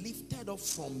be lifted up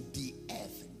from the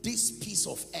earth, this piece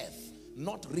of earth,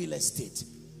 not real estate,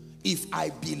 if I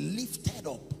be lifted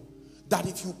up, that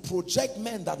if you project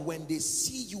men, that when they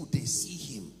see you, they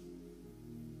see him.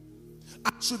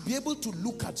 I should be able to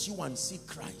look at you and see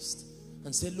Christ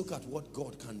and say, look at what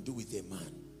God can do with a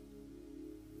man.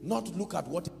 Not look at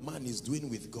what a man is doing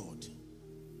with God.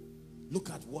 Look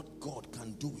at what God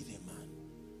can do with a man.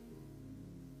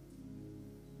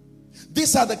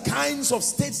 These are the kinds of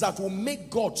states that will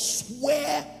make God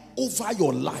swear over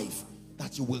your life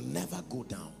that you will never go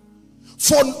down.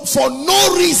 For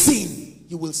no reason,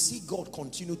 you will see God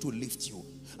continue to lift you.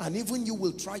 And even you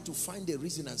will try to find a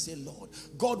reason and say, Lord,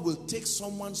 God will take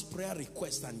someone's prayer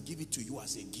request and give it to you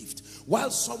as a gift.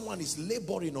 While someone is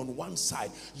laboring on one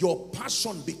side, your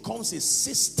passion becomes a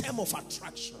system of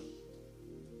attraction.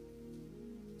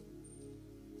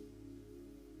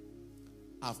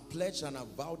 I've pledged and I've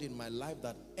vowed in my life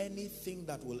that anything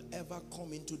that will ever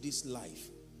come into this life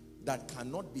that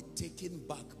cannot be taken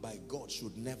back by God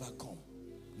should never come.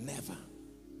 Never.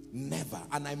 Never.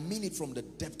 And I mean it from the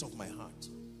depth of my heart.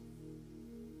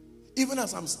 Even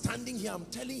as I'm standing here, I'm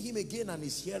telling him again, and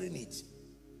he's hearing it.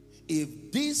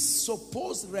 If this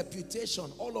supposed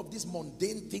reputation, all of these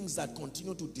mundane things that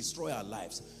continue to destroy our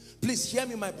lives, please hear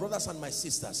me, my brothers and my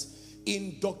sisters.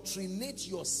 Indoctrinate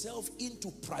yourself into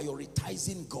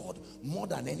prioritizing God more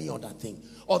than any other thing.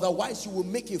 Otherwise, you will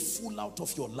make a fool out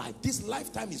of your life. This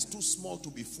lifetime is too small to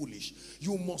be foolish.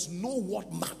 You must know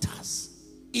what matters.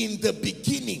 In the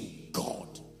beginning,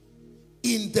 God.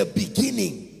 In the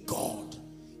beginning, God.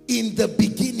 In the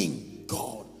beginning,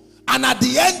 God. And at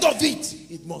the end of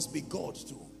it, it must be God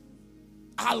too.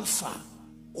 Alpha,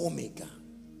 Omega.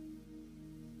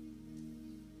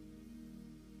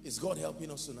 Is God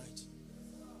helping us tonight?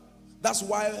 That's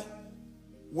why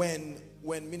when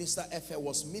Minister Efe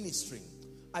was ministering,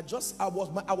 I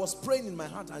was praying in my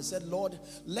heart. I said, Lord,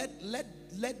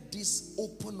 let this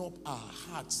open up our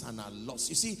hearts and our loss.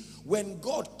 You see, when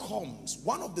God comes,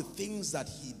 one of the things that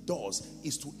he does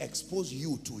is to expose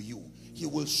you to you. He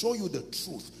will show you the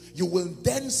truth. You will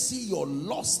then see your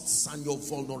lusts and your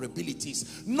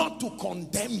vulnerabilities, not to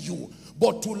condemn you,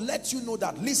 but to let you know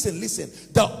that, listen,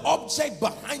 the object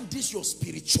behind this, your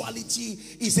spirituality,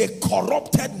 is a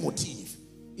corrupted motive.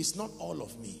 It's not all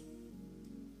of me.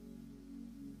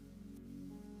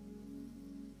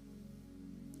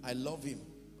 I love him.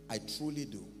 I truly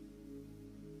do.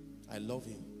 I love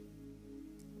him.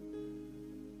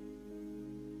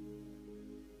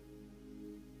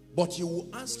 But he will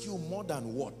ask you more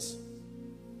than what?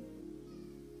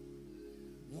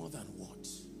 More than what?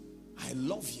 I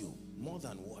love you more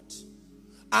than what?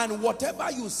 And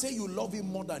whatever you say you love him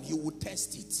more than, he will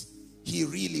test it. He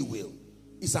really will.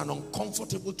 It's an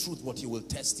uncomfortable truth, but he will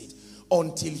test it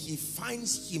until he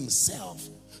finds himself.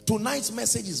 Tonight's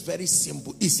message is very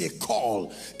simple. It's a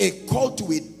call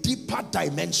to a deeper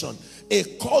dimension, a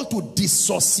call to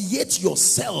dissociate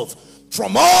yourself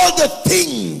from all the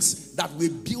things that we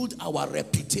build our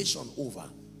reputation over.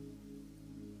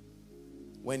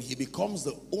 When he becomes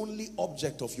the only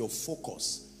object of your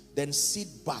focus, then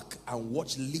sit back and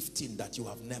watch lifting that you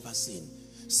have never seen.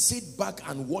 Sit back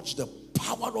and watch the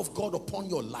power of God upon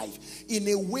your life in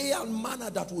a way and manner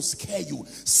that will scare you.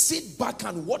 Sit back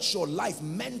and watch your life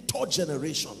mentor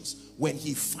generations when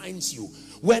he finds you.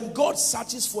 When God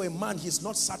searches for a man, he's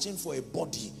not searching for a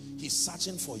body. He's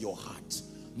searching for your heart.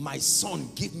 My son,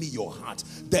 give me your heart.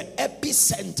 The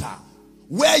epicenter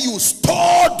where you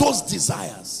store those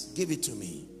desires, give it to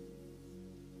me.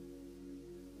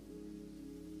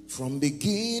 From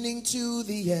beginning to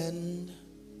the end,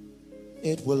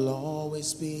 it will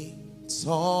always be, it's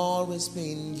always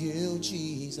been you,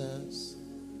 Jesus.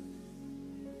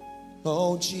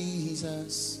 Oh,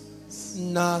 Jesus,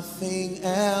 nothing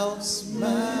else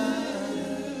matters.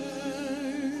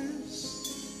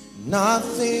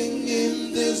 Nothing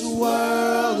in this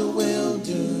world will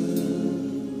do.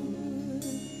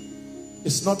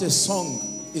 It's not a song,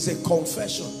 it's a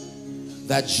confession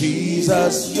that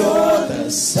Jesus, you're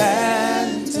the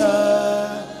center.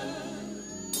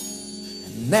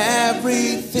 And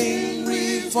everything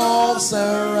revolves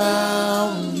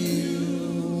around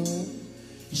you,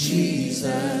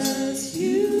 Jesus.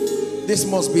 You. This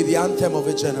must be the anthem of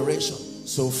a generation.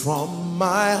 So from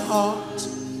my heart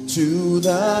to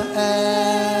the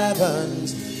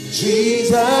heavens,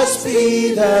 Jesus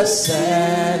be the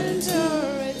center.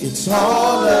 It's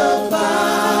all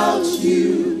about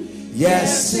you.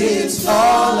 Yes, it's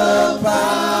all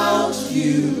about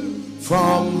you.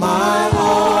 From my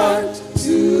heart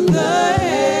to the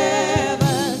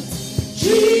heavens,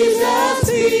 Jesus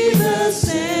be the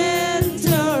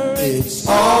center. It's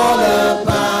all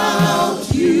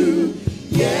about you.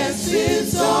 Yes,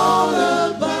 it's all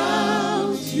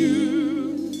about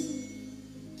you.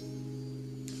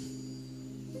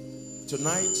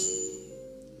 Tonight,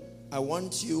 I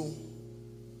want you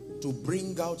to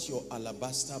bring out your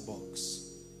alabaster box.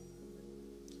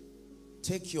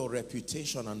 Take your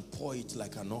reputation and pour it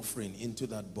like an offering into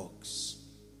that box.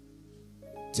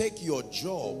 Take your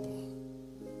job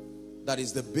that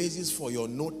is the basis for your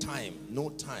no time,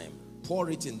 pour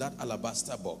it in that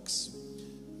alabaster box.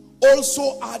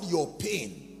 Also add your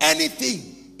pain.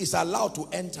 Anything is allowed to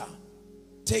enter.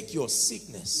 Take your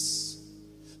sickness.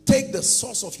 Take the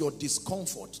source of your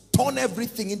discomfort. Turn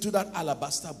everything into that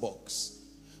alabaster box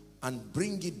and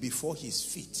bring it before his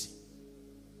feet.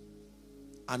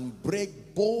 And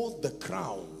break both the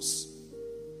crowns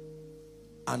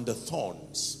and the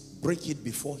thorns. Break it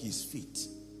before his feet.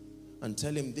 And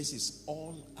tell him, this is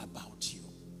all about you.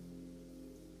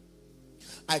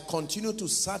 I continue to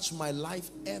search my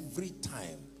life every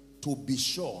time to be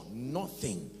sure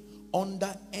nothing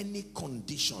under any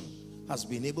condition has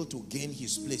been able to gain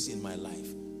his place in my life.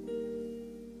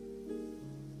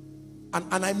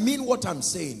 And I mean what I'm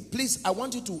saying. Please, I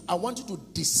want you to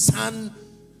discern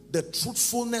the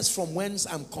truthfulness from whence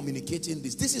I'm communicating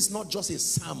this. This is not just a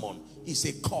sermon. It's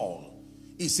a call.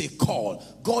 It's a call.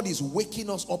 God is waking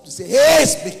us up to say, hey,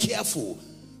 be careful.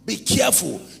 Be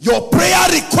careful. Your prayer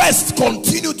requests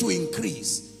continue to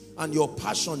increase and your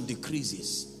passion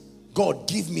decreases. God,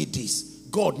 give me this.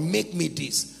 God, make me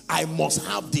this. I must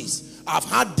have this. I've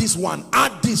had this one.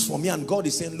 Add this for me. And God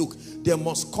is saying, look, there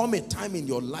must come a time in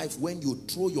your life when you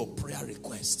throw your prayer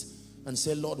request and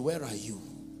say, Lord, where are you?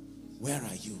 Where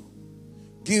are you?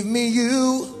 Give me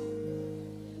you.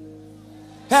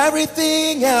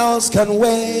 Everything else can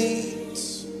wait.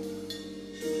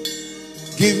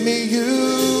 Give me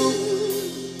you.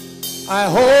 I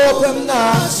hope I'm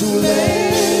not too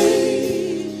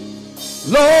late.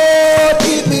 Lord,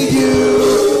 give me you.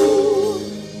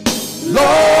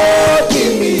 Lord,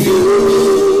 give me you.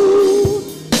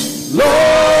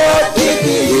 Lord, give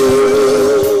me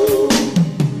you.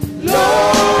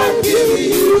 Lord, give me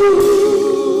you.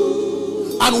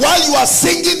 And while you are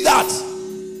singing that,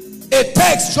 a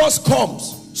text just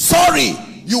comes. Sorry,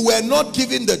 you were not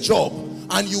given the job.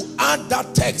 And you add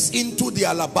that text into the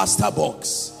alabaster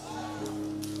box.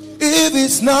 If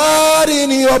it's not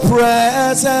in your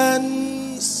presence,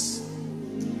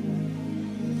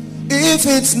 if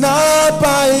it's not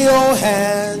by your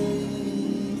hand,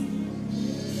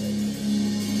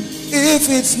 if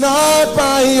it's not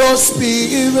by your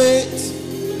spirit,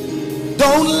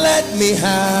 don't let me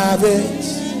have it.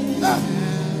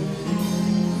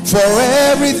 For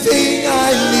everything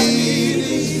I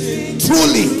need,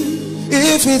 truly,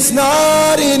 if it's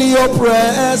not in your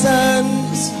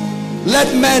presence,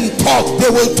 let men talk. They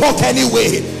will talk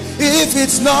anyway. If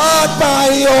it's not by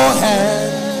your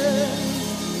hand,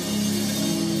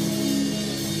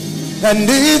 and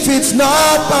if it's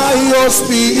not by your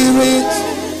spirit,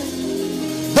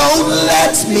 don't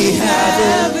let me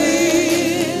have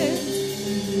it.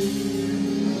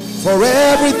 For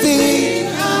everything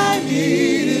I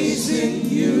need is in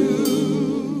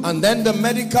you. And then the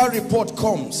medical report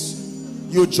comes.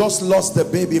 You just lost the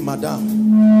baby, madam.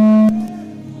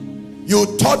 You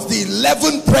thought the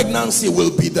 11th pregnancy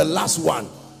will be the last one.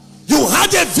 You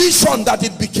had a vision that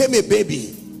it became a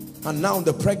baby, and now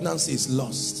the pregnancy is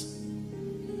lost.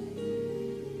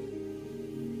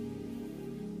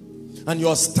 And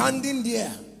you're standing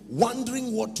there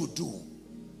wondering what to do.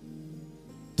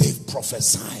 They've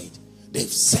prophesied.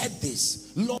 They've said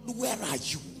this. Lord, where are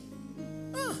you?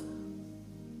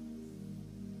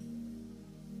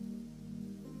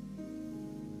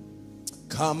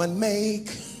 Come and make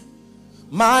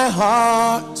my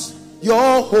heart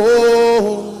your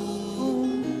home.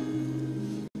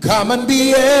 Come and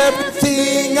be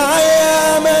everything I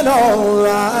am and all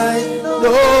I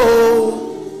know.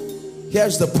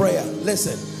 Here's the prayer.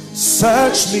 Listen.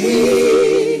 Search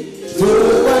me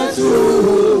through and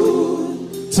through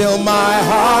till my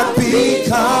heart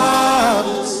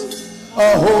becomes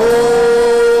a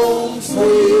home for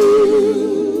you.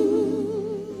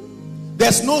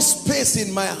 There's no space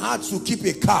in my heart to keep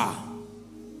a car.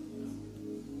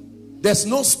 There's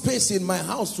no space in my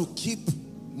house to keep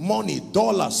money,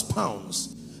 dollars,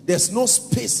 pounds. There's no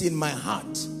space in my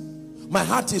heart. My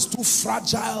heart is too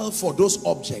fragile for those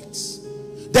objects.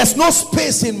 There's no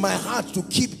space in my heart to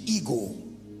keep ego.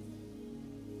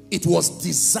 It was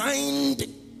designed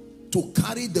to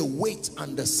carry the weight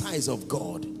and the size of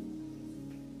God.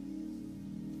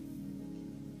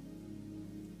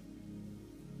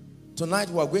 Tonight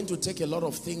we are going to take a lot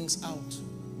of things out.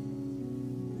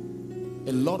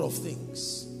 A lot of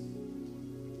things.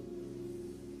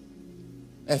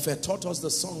 Efe taught us the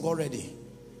song already.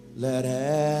 Let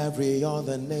every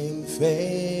other name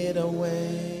fade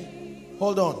away.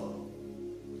 Hold on.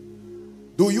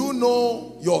 Do you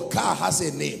know your car has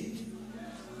a name?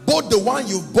 Both the one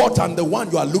you bought and the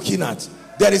one you are looking at,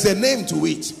 there is a name to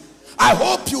it. I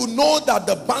hope you know that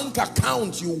the bank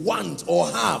account you want or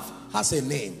have has a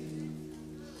name.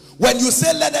 When you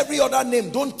say let every other name,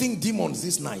 don't think demons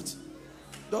this night.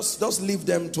 Just leave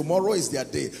them. Tomorrow is their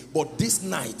day. But this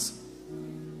night,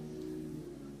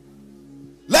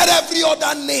 let every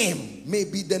other name may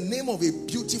be the name of a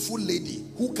beautiful lady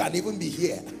who can even be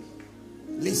here.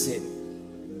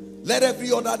 Listen. Let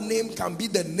every other name can be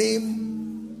the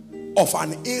name of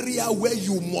an area where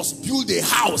you must build a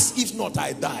house. If not,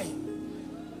 I die.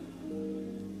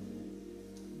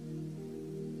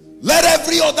 Let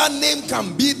every other name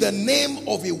can be the name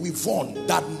of a weavon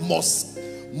that must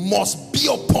be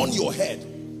upon your head.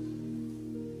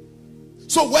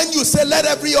 So when you say let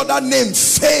every other name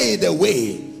fade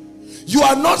away, you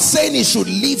are not saying it should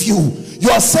leave you. You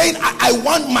are saying I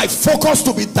want my focus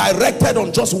to be directed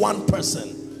on just one person.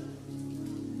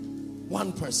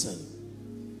 One person.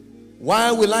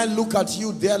 Why will I look at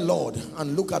you, dear Lord,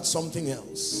 and look at something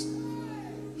else?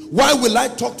 Why will I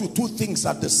talk to two things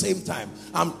at the same time?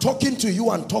 I'm talking to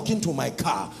you and talking to my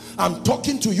car. I'm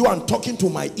talking to you and talking to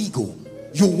my ego.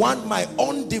 You want my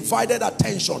undivided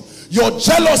attention. Your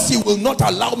jealousy will not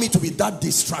allow me to be that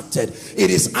distracted.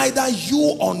 It is either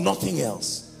you or nothing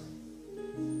else.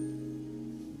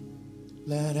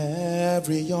 Let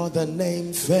every other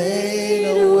name fade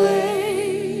away.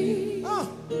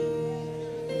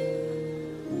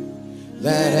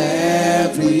 Let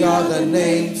every other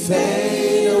name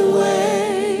fade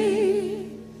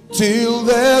away till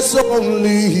there's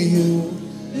only you.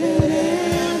 Let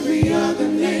every other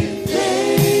name fade away.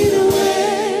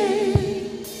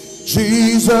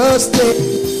 Jesus, take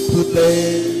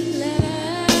place.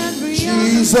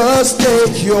 Jesus,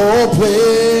 take your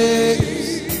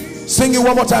place. Sing it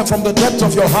one more time from the depth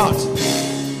of your heart.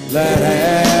 Let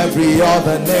every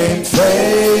other name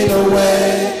fade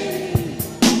away.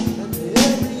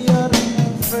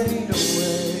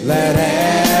 Let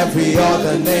every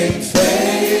other name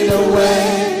fade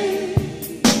away,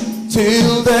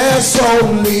 till there's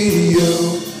only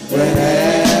you. Let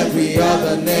every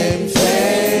other name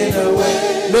fade away.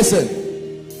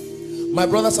 Listen, my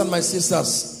brothers and my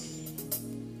sisters,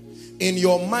 in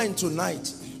your mind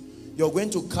tonight, you're going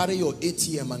to carry your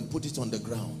ATM and put it on the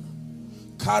ground.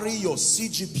 Carry your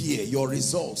CGPA, your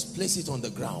results, place it on the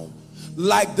ground.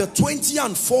 Like the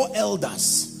 24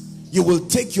 elders, you will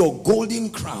take your golden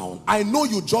crown. I know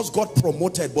you just got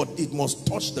promoted, but it must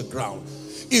touch the ground.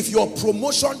 If your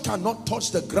promotion cannot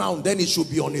touch the ground, then it should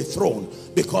be on a throne,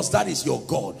 because that is your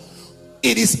God.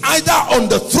 It is either on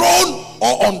the throne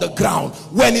or on the ground.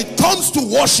 When it comes to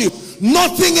worship,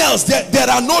 nothing else. There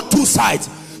are no two sides.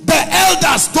 The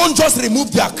elders don't just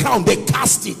remove their crown, they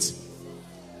cast it.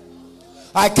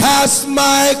 I cast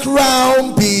my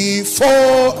crown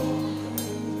before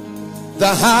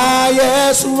the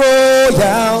highest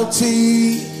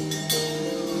royalty.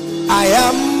 I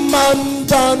am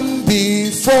undone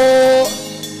before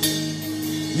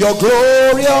your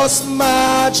glorious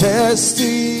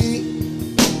majesty.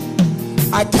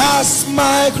 I cast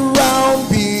my crown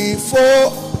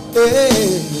before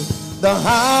the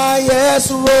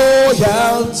highest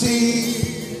royalty.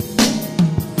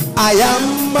 I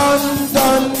am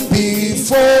undone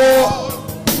before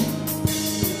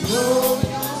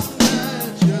glorious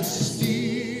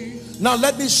majesty. Now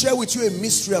let me share with you a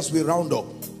mystery as we round up.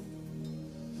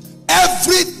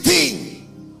 Everything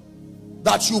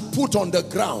that you put on the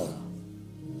ground,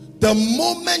 the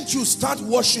moment you start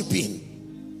worshiping,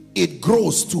 it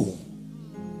grows too.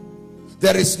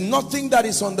 There is nothing that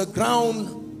is on the ground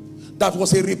that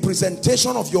was a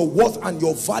representation of your worth and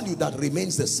your value that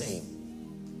remains the same.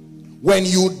 When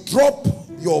you drop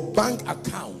your bank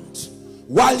account,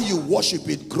 while you worship,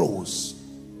 it grows.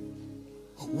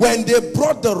 When they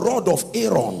brought the rod of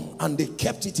Aaron and they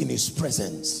kept it in his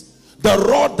presence, the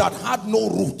rod that had no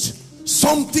root,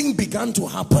 something began to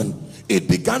happen. It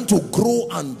began to grow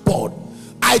and bud.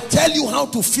 I tell you how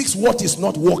to fix what is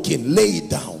not working. Lay it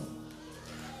down.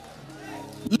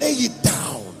 Lay it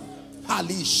down.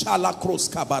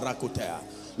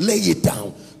 Lay it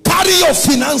down. Carry your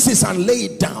finances and lay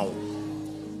it down.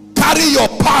 Carry your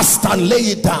past and lay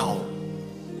it down.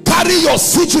 Carry your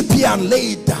CGP and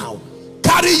lay it down.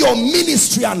 Carry your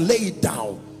ministry and lay it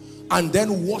down. And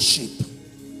then worship.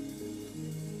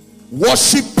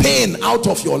 Worship pain out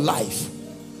of your life.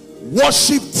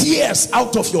 Worship tears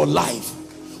out of your life.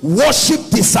 Worship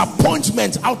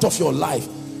disappointment out of your life.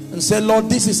 And say, Lord,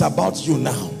 this is about you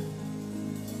now.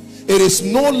 It is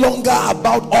no longer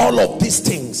about all of these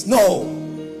things. No.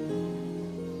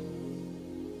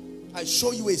 I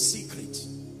show you a secret.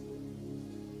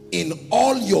 In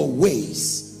all your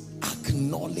ways,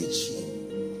 acknowledge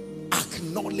him.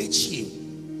 Acknowledge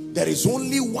him. There is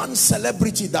only one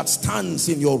celebrity that stands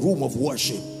in your room of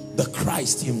worship, the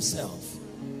Christ himself.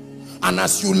 And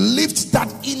as you lift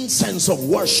that incense of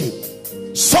worship,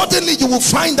 suddenly you will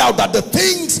find out that the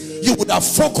things you would have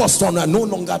focused on are no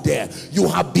longer there. You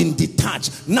have been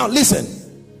detached. Now listen.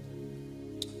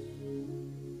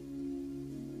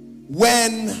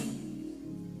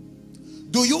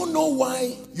 Do you know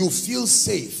why you feel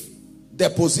safe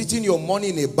depositing your money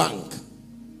in a bank?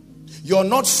 You're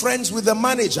not friends with the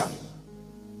manager.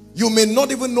 You may not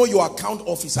even know your account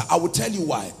officer. I will tell you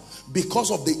why.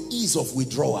 Because of the ease of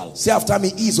withdrawal. Say after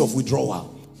me, ease of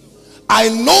withdrawal. I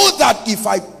know that if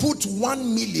I put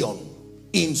 1 million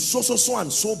in so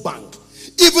and so bank,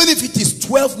 even if it is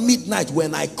 12 midnight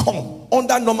when I come,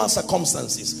 under normal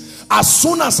circumstances, as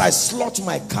soon as I slot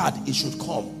my card, it should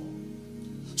come.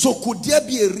 So could there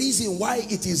be a reason why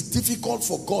it is difficult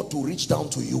for God to reach down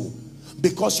to you?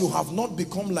 Because you have not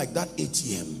become like that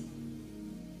ATM.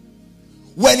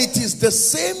 When it is the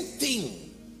same thing,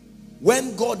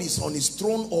 when God is on his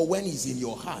throne or when he's in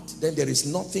your heart, then there is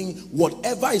nothing.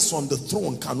 Whatever is on the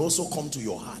throne can also come to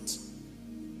your heart.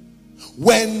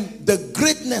 When the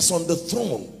greatness on the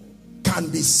throne can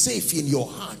be safe in your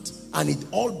heart and it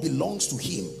all belongs to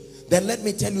him, then let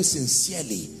me tell you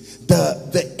sincerely,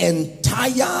 the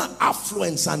entire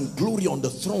affluence and glory on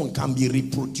the throne can be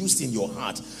reproduced in your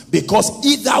heart, because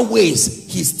either ways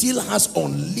he still has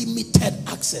unlimited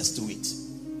access to it.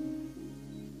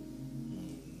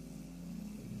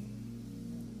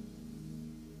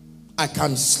 I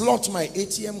can slot my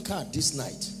ATM card this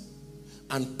night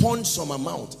and punch some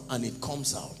amount and it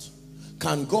comes out.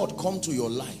 Can God come to your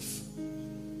life,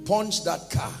 punch that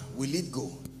car, will it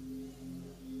go?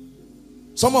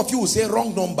 Some of you will say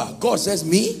wrong number. God says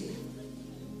me?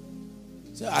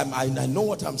 Say, I know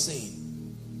what I'm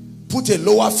saying. Put a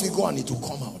lower figure and it will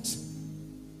come out.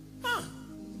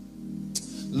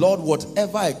 Lord,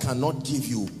 whatever I cannot give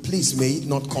you, please may it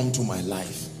not come to my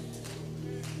life.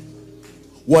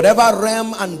 Whatever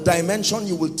realm and dimension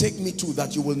you will take me to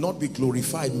that you will not be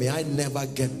glorified, may I never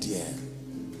get there.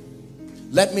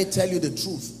 Let me tell you the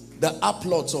truth. The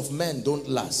applauds of men don't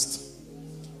last.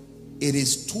 It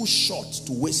is too short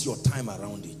to waste your time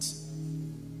around it.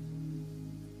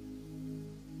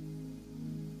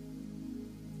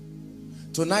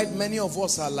 Tonight, many of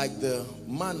us are like the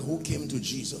man who came to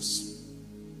Jesus.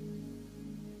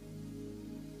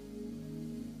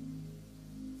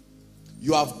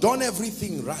 You have done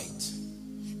everything right.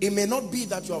 It may not be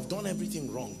that you have done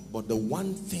everything wrong, but the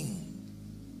one thing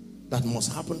that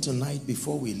must happen tonight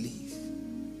before we leave,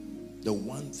 the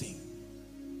one thing,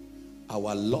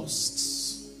 our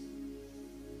lusts,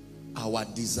 our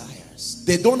desires,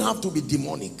 they don't have to be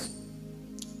demonic,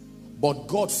 but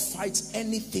God fights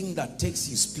anything that takes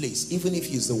his place, even if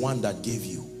he's the one that gave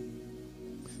you.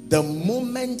 The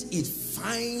moment it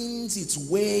finds its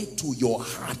way to your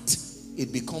heart,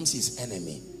 it becomes his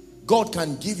enemy. God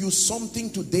can give you something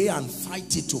today and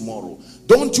fight it tomorrow.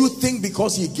 Don't you think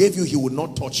because he gave you, he would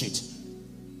not touch it?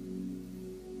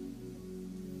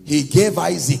 He gave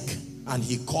Isaac and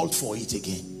he called for it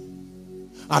again.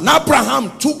 And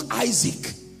Abraham took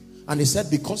Isaac and he said,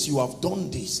 because you have done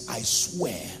this, I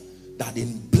swear that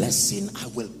in blessing I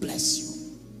will bless you.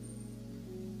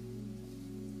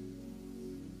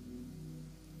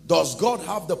 Does God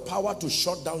have the power to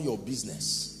shut down your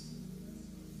business?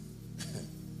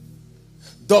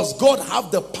 Does God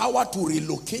have the power to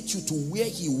relocate you to where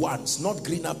he wants, not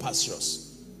greener pastures?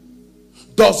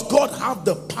 Does God have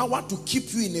the power to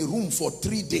keep you in a room for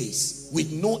 3 days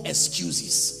with no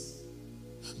excuses?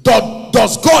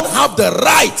 Does God have the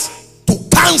right to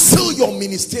cancel your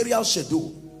ministerial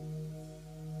schedule?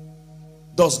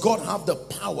 Does God have the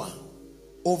power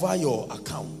over your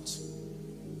account?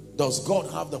 Does God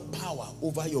have the power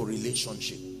over your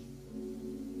relationship?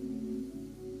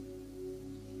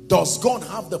 Does God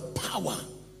have the power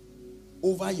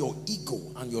over your ego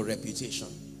and your reputation?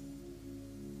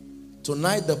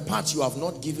 Tonight, the part you have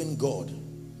not given God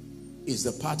is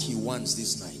the part he wants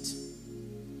this night.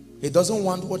 He doesn't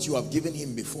want what you have given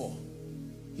him before.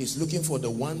 He's looking for the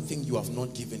one thing you have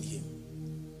not given him.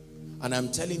 And I'm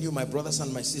telling you, my brothers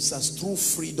and my sisters, true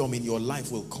freedom in your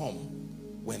life will come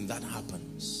when that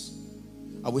happens.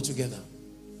 Are we together?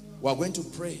 We're going to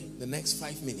pray the next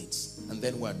 5 minutes and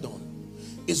then we're done.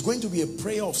 It's going to be a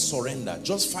prayer of surrender.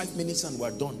 Just 5 minutes and we're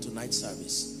done tonight's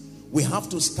service. We have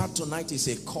to start tonight is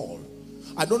a call.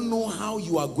 I don't know how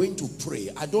you are going to pray.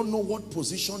 I don't know what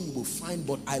position you will find,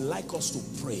 but I like us to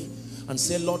pray and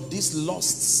say, Lord, these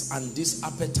lusts and these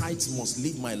appetites must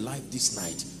leave my life this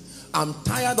night. I'm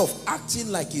tired of acting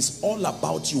like it's all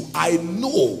about you. I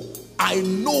know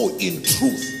in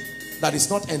truth that it's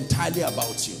not entirely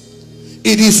about you.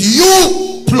 It is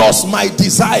you plus my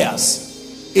desires.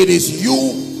 It is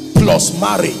you plus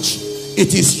marriage.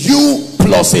 It is you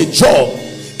plus a job.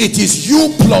 It is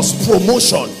you plus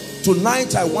promotion.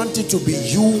 Tonight I want it to be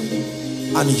you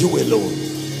and you alone.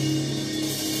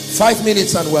 5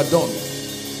 minutes and we're done.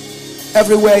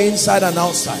 Everywhere inside and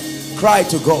outside, cry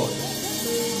to God.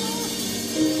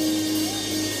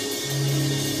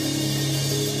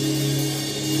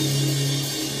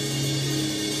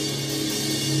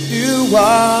 You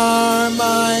are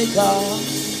my God.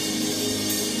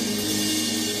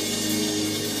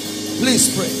 Please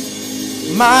pray.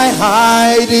 My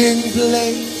hiding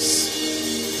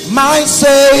place, my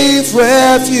safe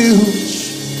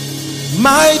refuge,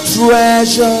 my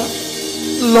treasure,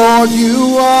 Lord,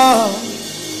 you are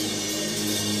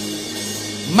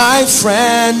my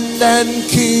friend and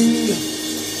King,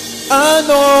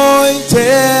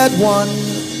 anointed one,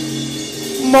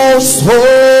 most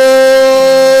holy.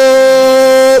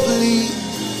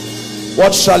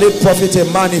 What shall it profit a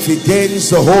man if he gains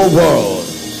the whole world?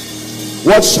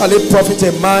 What shall it profit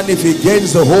a man if he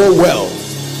gains the whole wealth?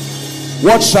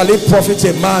 What shall it profit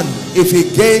a man if he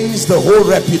gains the whole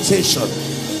reputation?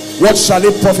 What shall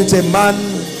it profit a man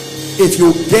if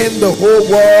you gain the whole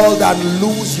world and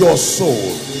lose your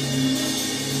soul?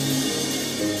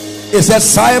 It says,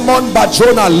 Simon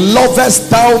Barjona,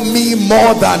 lovest thou me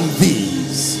more than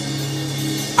these?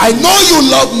 I know you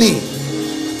love me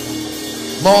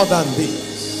more than these.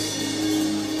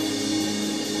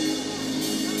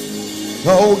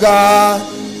 Oh God,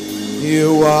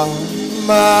 you are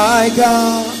my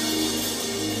God.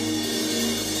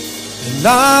 and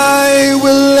I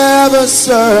will ever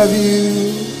serve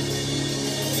you.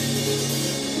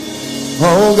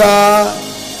 Oh God,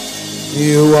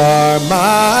 you are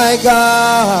my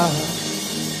God,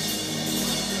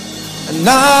 and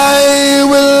I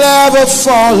will ever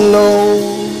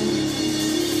follow.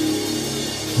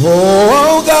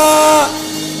 Oh God,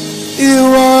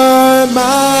 you are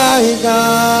my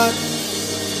God,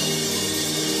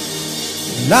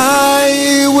 and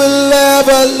I will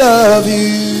ever love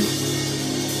you.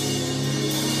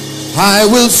 I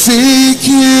will seek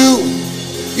you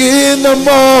in the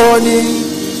morning.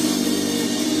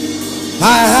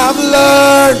 I have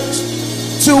learned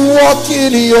to walk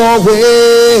in your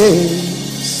ways.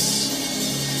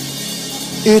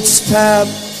 It's step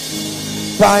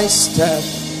by step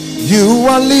you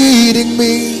are leading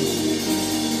me,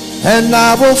 and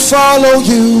I will follow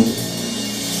you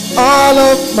all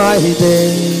of my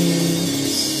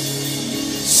days.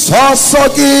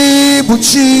 Sosogi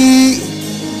buchi,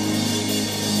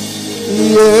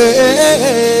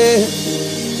 yeah.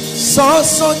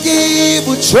 Sosogi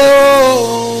bucho,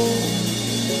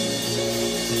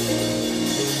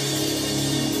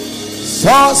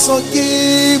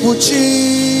 sosogi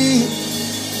buchi.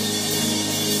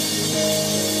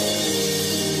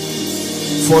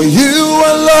 For you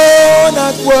alone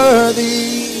are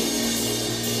worthy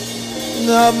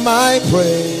of my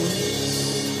praise.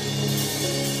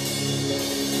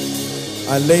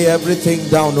 I lay everything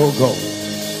down, oh God.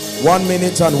 1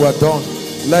 minute and we're done.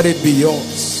 Let it be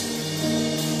yours.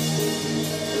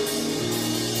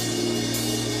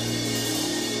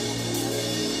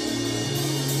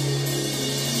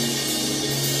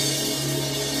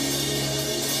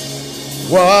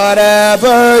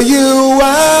 Whatever you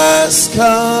ask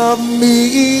of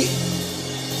me,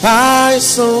 I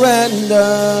surrender.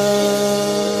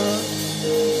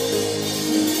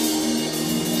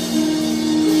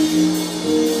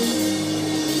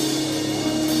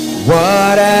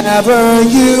 Whatever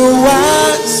you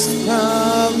ask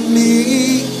of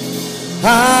me,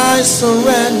 I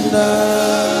surrender.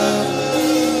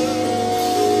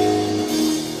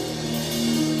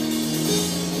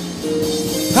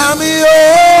 I'm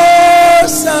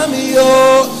yours, I'm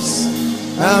yours,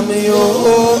 I'm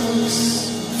yours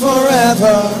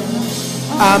forever.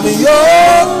 I'm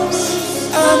yours,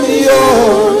 I'm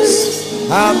yours,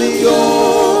 I'm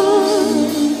yours.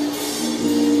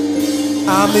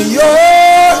 I'm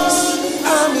yours,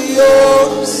 I'm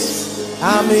yours,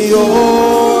 I'm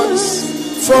yours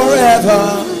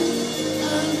forever.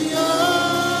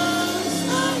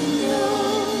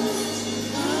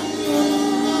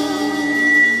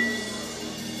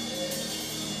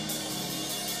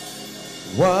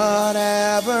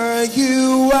 Whatever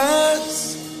you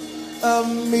ask of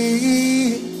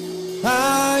me,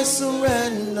 I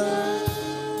surrender.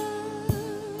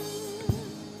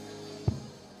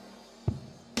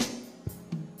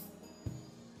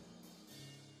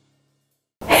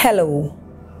 Hello.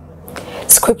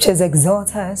 Scriptures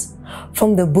exhort us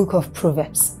from the book of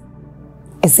Proverbs.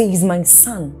 It says, my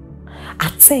son,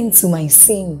 attend to my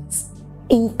sayings,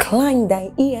 incline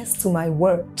thy ears to my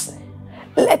words.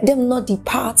 Let them not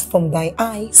depart from thy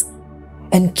eyes,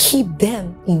 and keep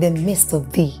them in the midst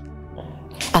of thee.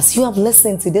 As you have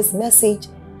listened to this message,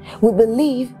 we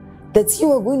believe that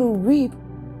you are going to reap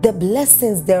the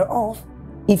blessings thereof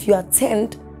if you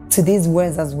attend to these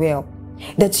words as well.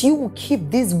 That you will keep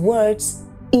these words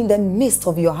in the midst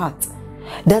of your heart.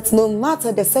 That no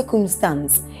matter the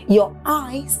circumstance, your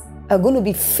eyes are going to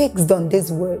be fixed on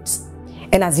these words.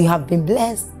 And as you have been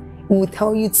blessed, we will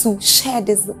tell you to share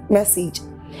this message.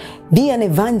 Be an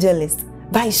evangelist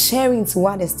by sharing to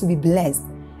others to be blessed.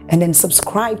 And then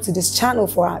subscribe to this channel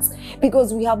for us,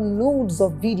 because we have loads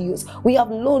of videos, we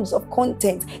have loads of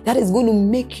content that is going to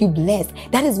make you blessed,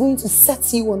 that is going to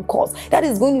set you on course, that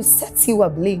is going to set you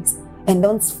ablaze. And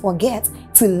don't forget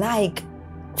to like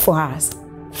for us.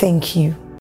 Thank you.